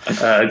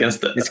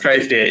against the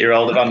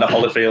 58-year-old Evander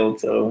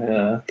Holyfield. So,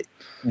 yeah.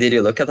 Did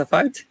you look at the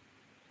fight?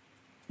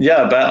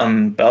 Yeah, I bet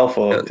on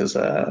Belfort because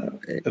I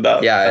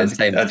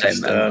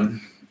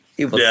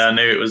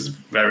knew it was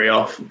very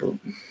off. But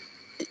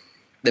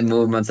the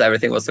movements,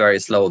 everything was very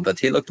slow, but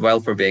he looked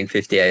well for being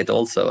 58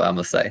 also, I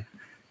must say.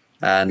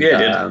 And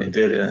he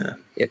did.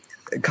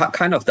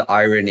 Kind of the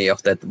irony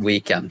of that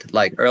weekend,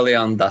 like early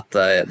on that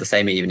the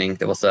same evening,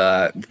 there was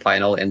a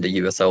final in the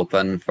US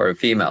Open for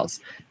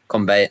females,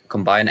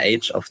 combined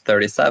age of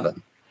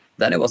 37.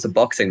 Then it was a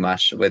boxing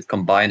match with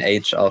combined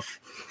age of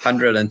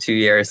 102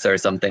 years or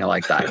something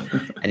like that.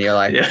 And you're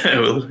like,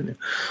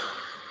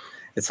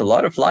 it's a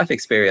lot of life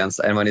experience.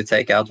 And when you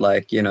take out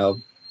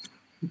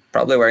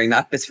probably wearing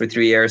nappies for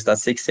 3 years,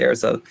 that's 6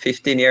 years, so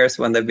 15 years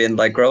when they've been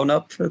like grown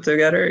up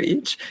together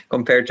each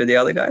compared to the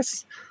other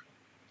guys.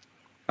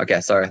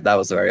 Okay, sorry, that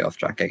was very off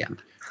track again.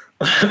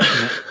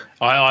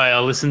 I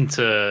listened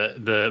to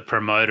the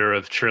promoter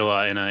of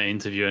Triller in an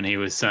interview, and he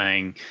was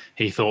saying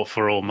he thought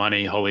for all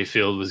money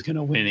Holyfield was going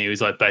to win. He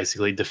was like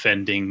basically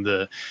defending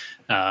the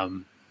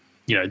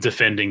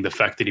defending the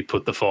fact that he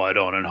put the fight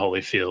on, and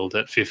Holyfield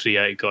at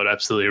 58 got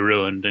absolutely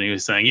ruined. And he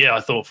was saying, I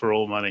thought for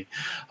all money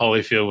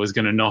Holyfield was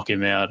going to knock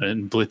him out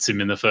and blitz him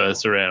in the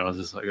first round. I was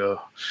just like,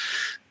 oh.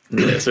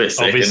 Yeah, it's a bit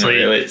sick,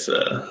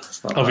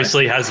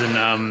 obviously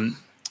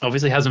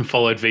hasn't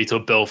followed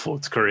Vitor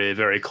Belfort's career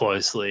very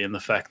closely, and the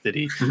fact that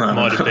he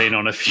might have been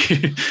on a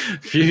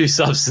few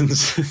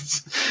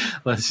substances,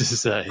 let's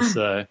just say.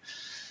 So,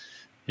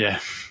 yeah.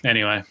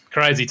 Anyway,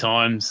 crazy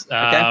times.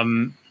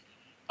 Okay.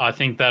 I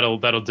think that'll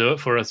do it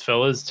for us,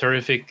 fellas.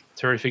 Terrific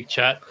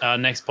chat.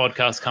 Next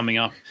podcast coming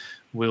up,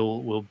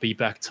 we'll be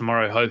back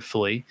tomorrow,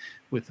 hopefully,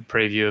 with the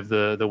preview of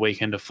the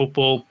weekend of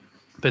football.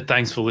 But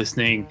thanks for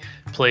listening.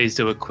 Please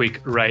do a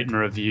quick rate and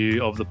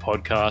review of the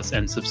podcast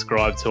and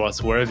subscribe to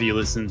us wherever you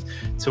listen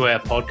to our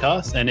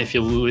podcast. And if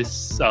you're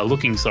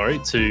looking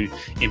to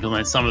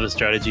implement some of the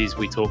strategies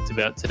we talked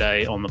about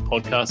today on the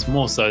podcast,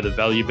 more so the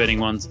value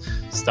betting ones,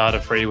 start a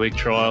free week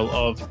trial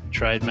of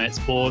TradeMate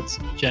Sports.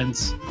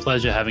 Gents,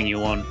 pleasure having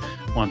you on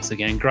once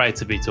again. Great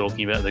to be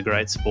talking about the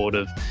great sport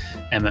of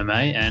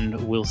MMA,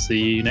 and we'll see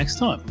you next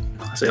time.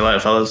 See you later,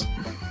 fellas.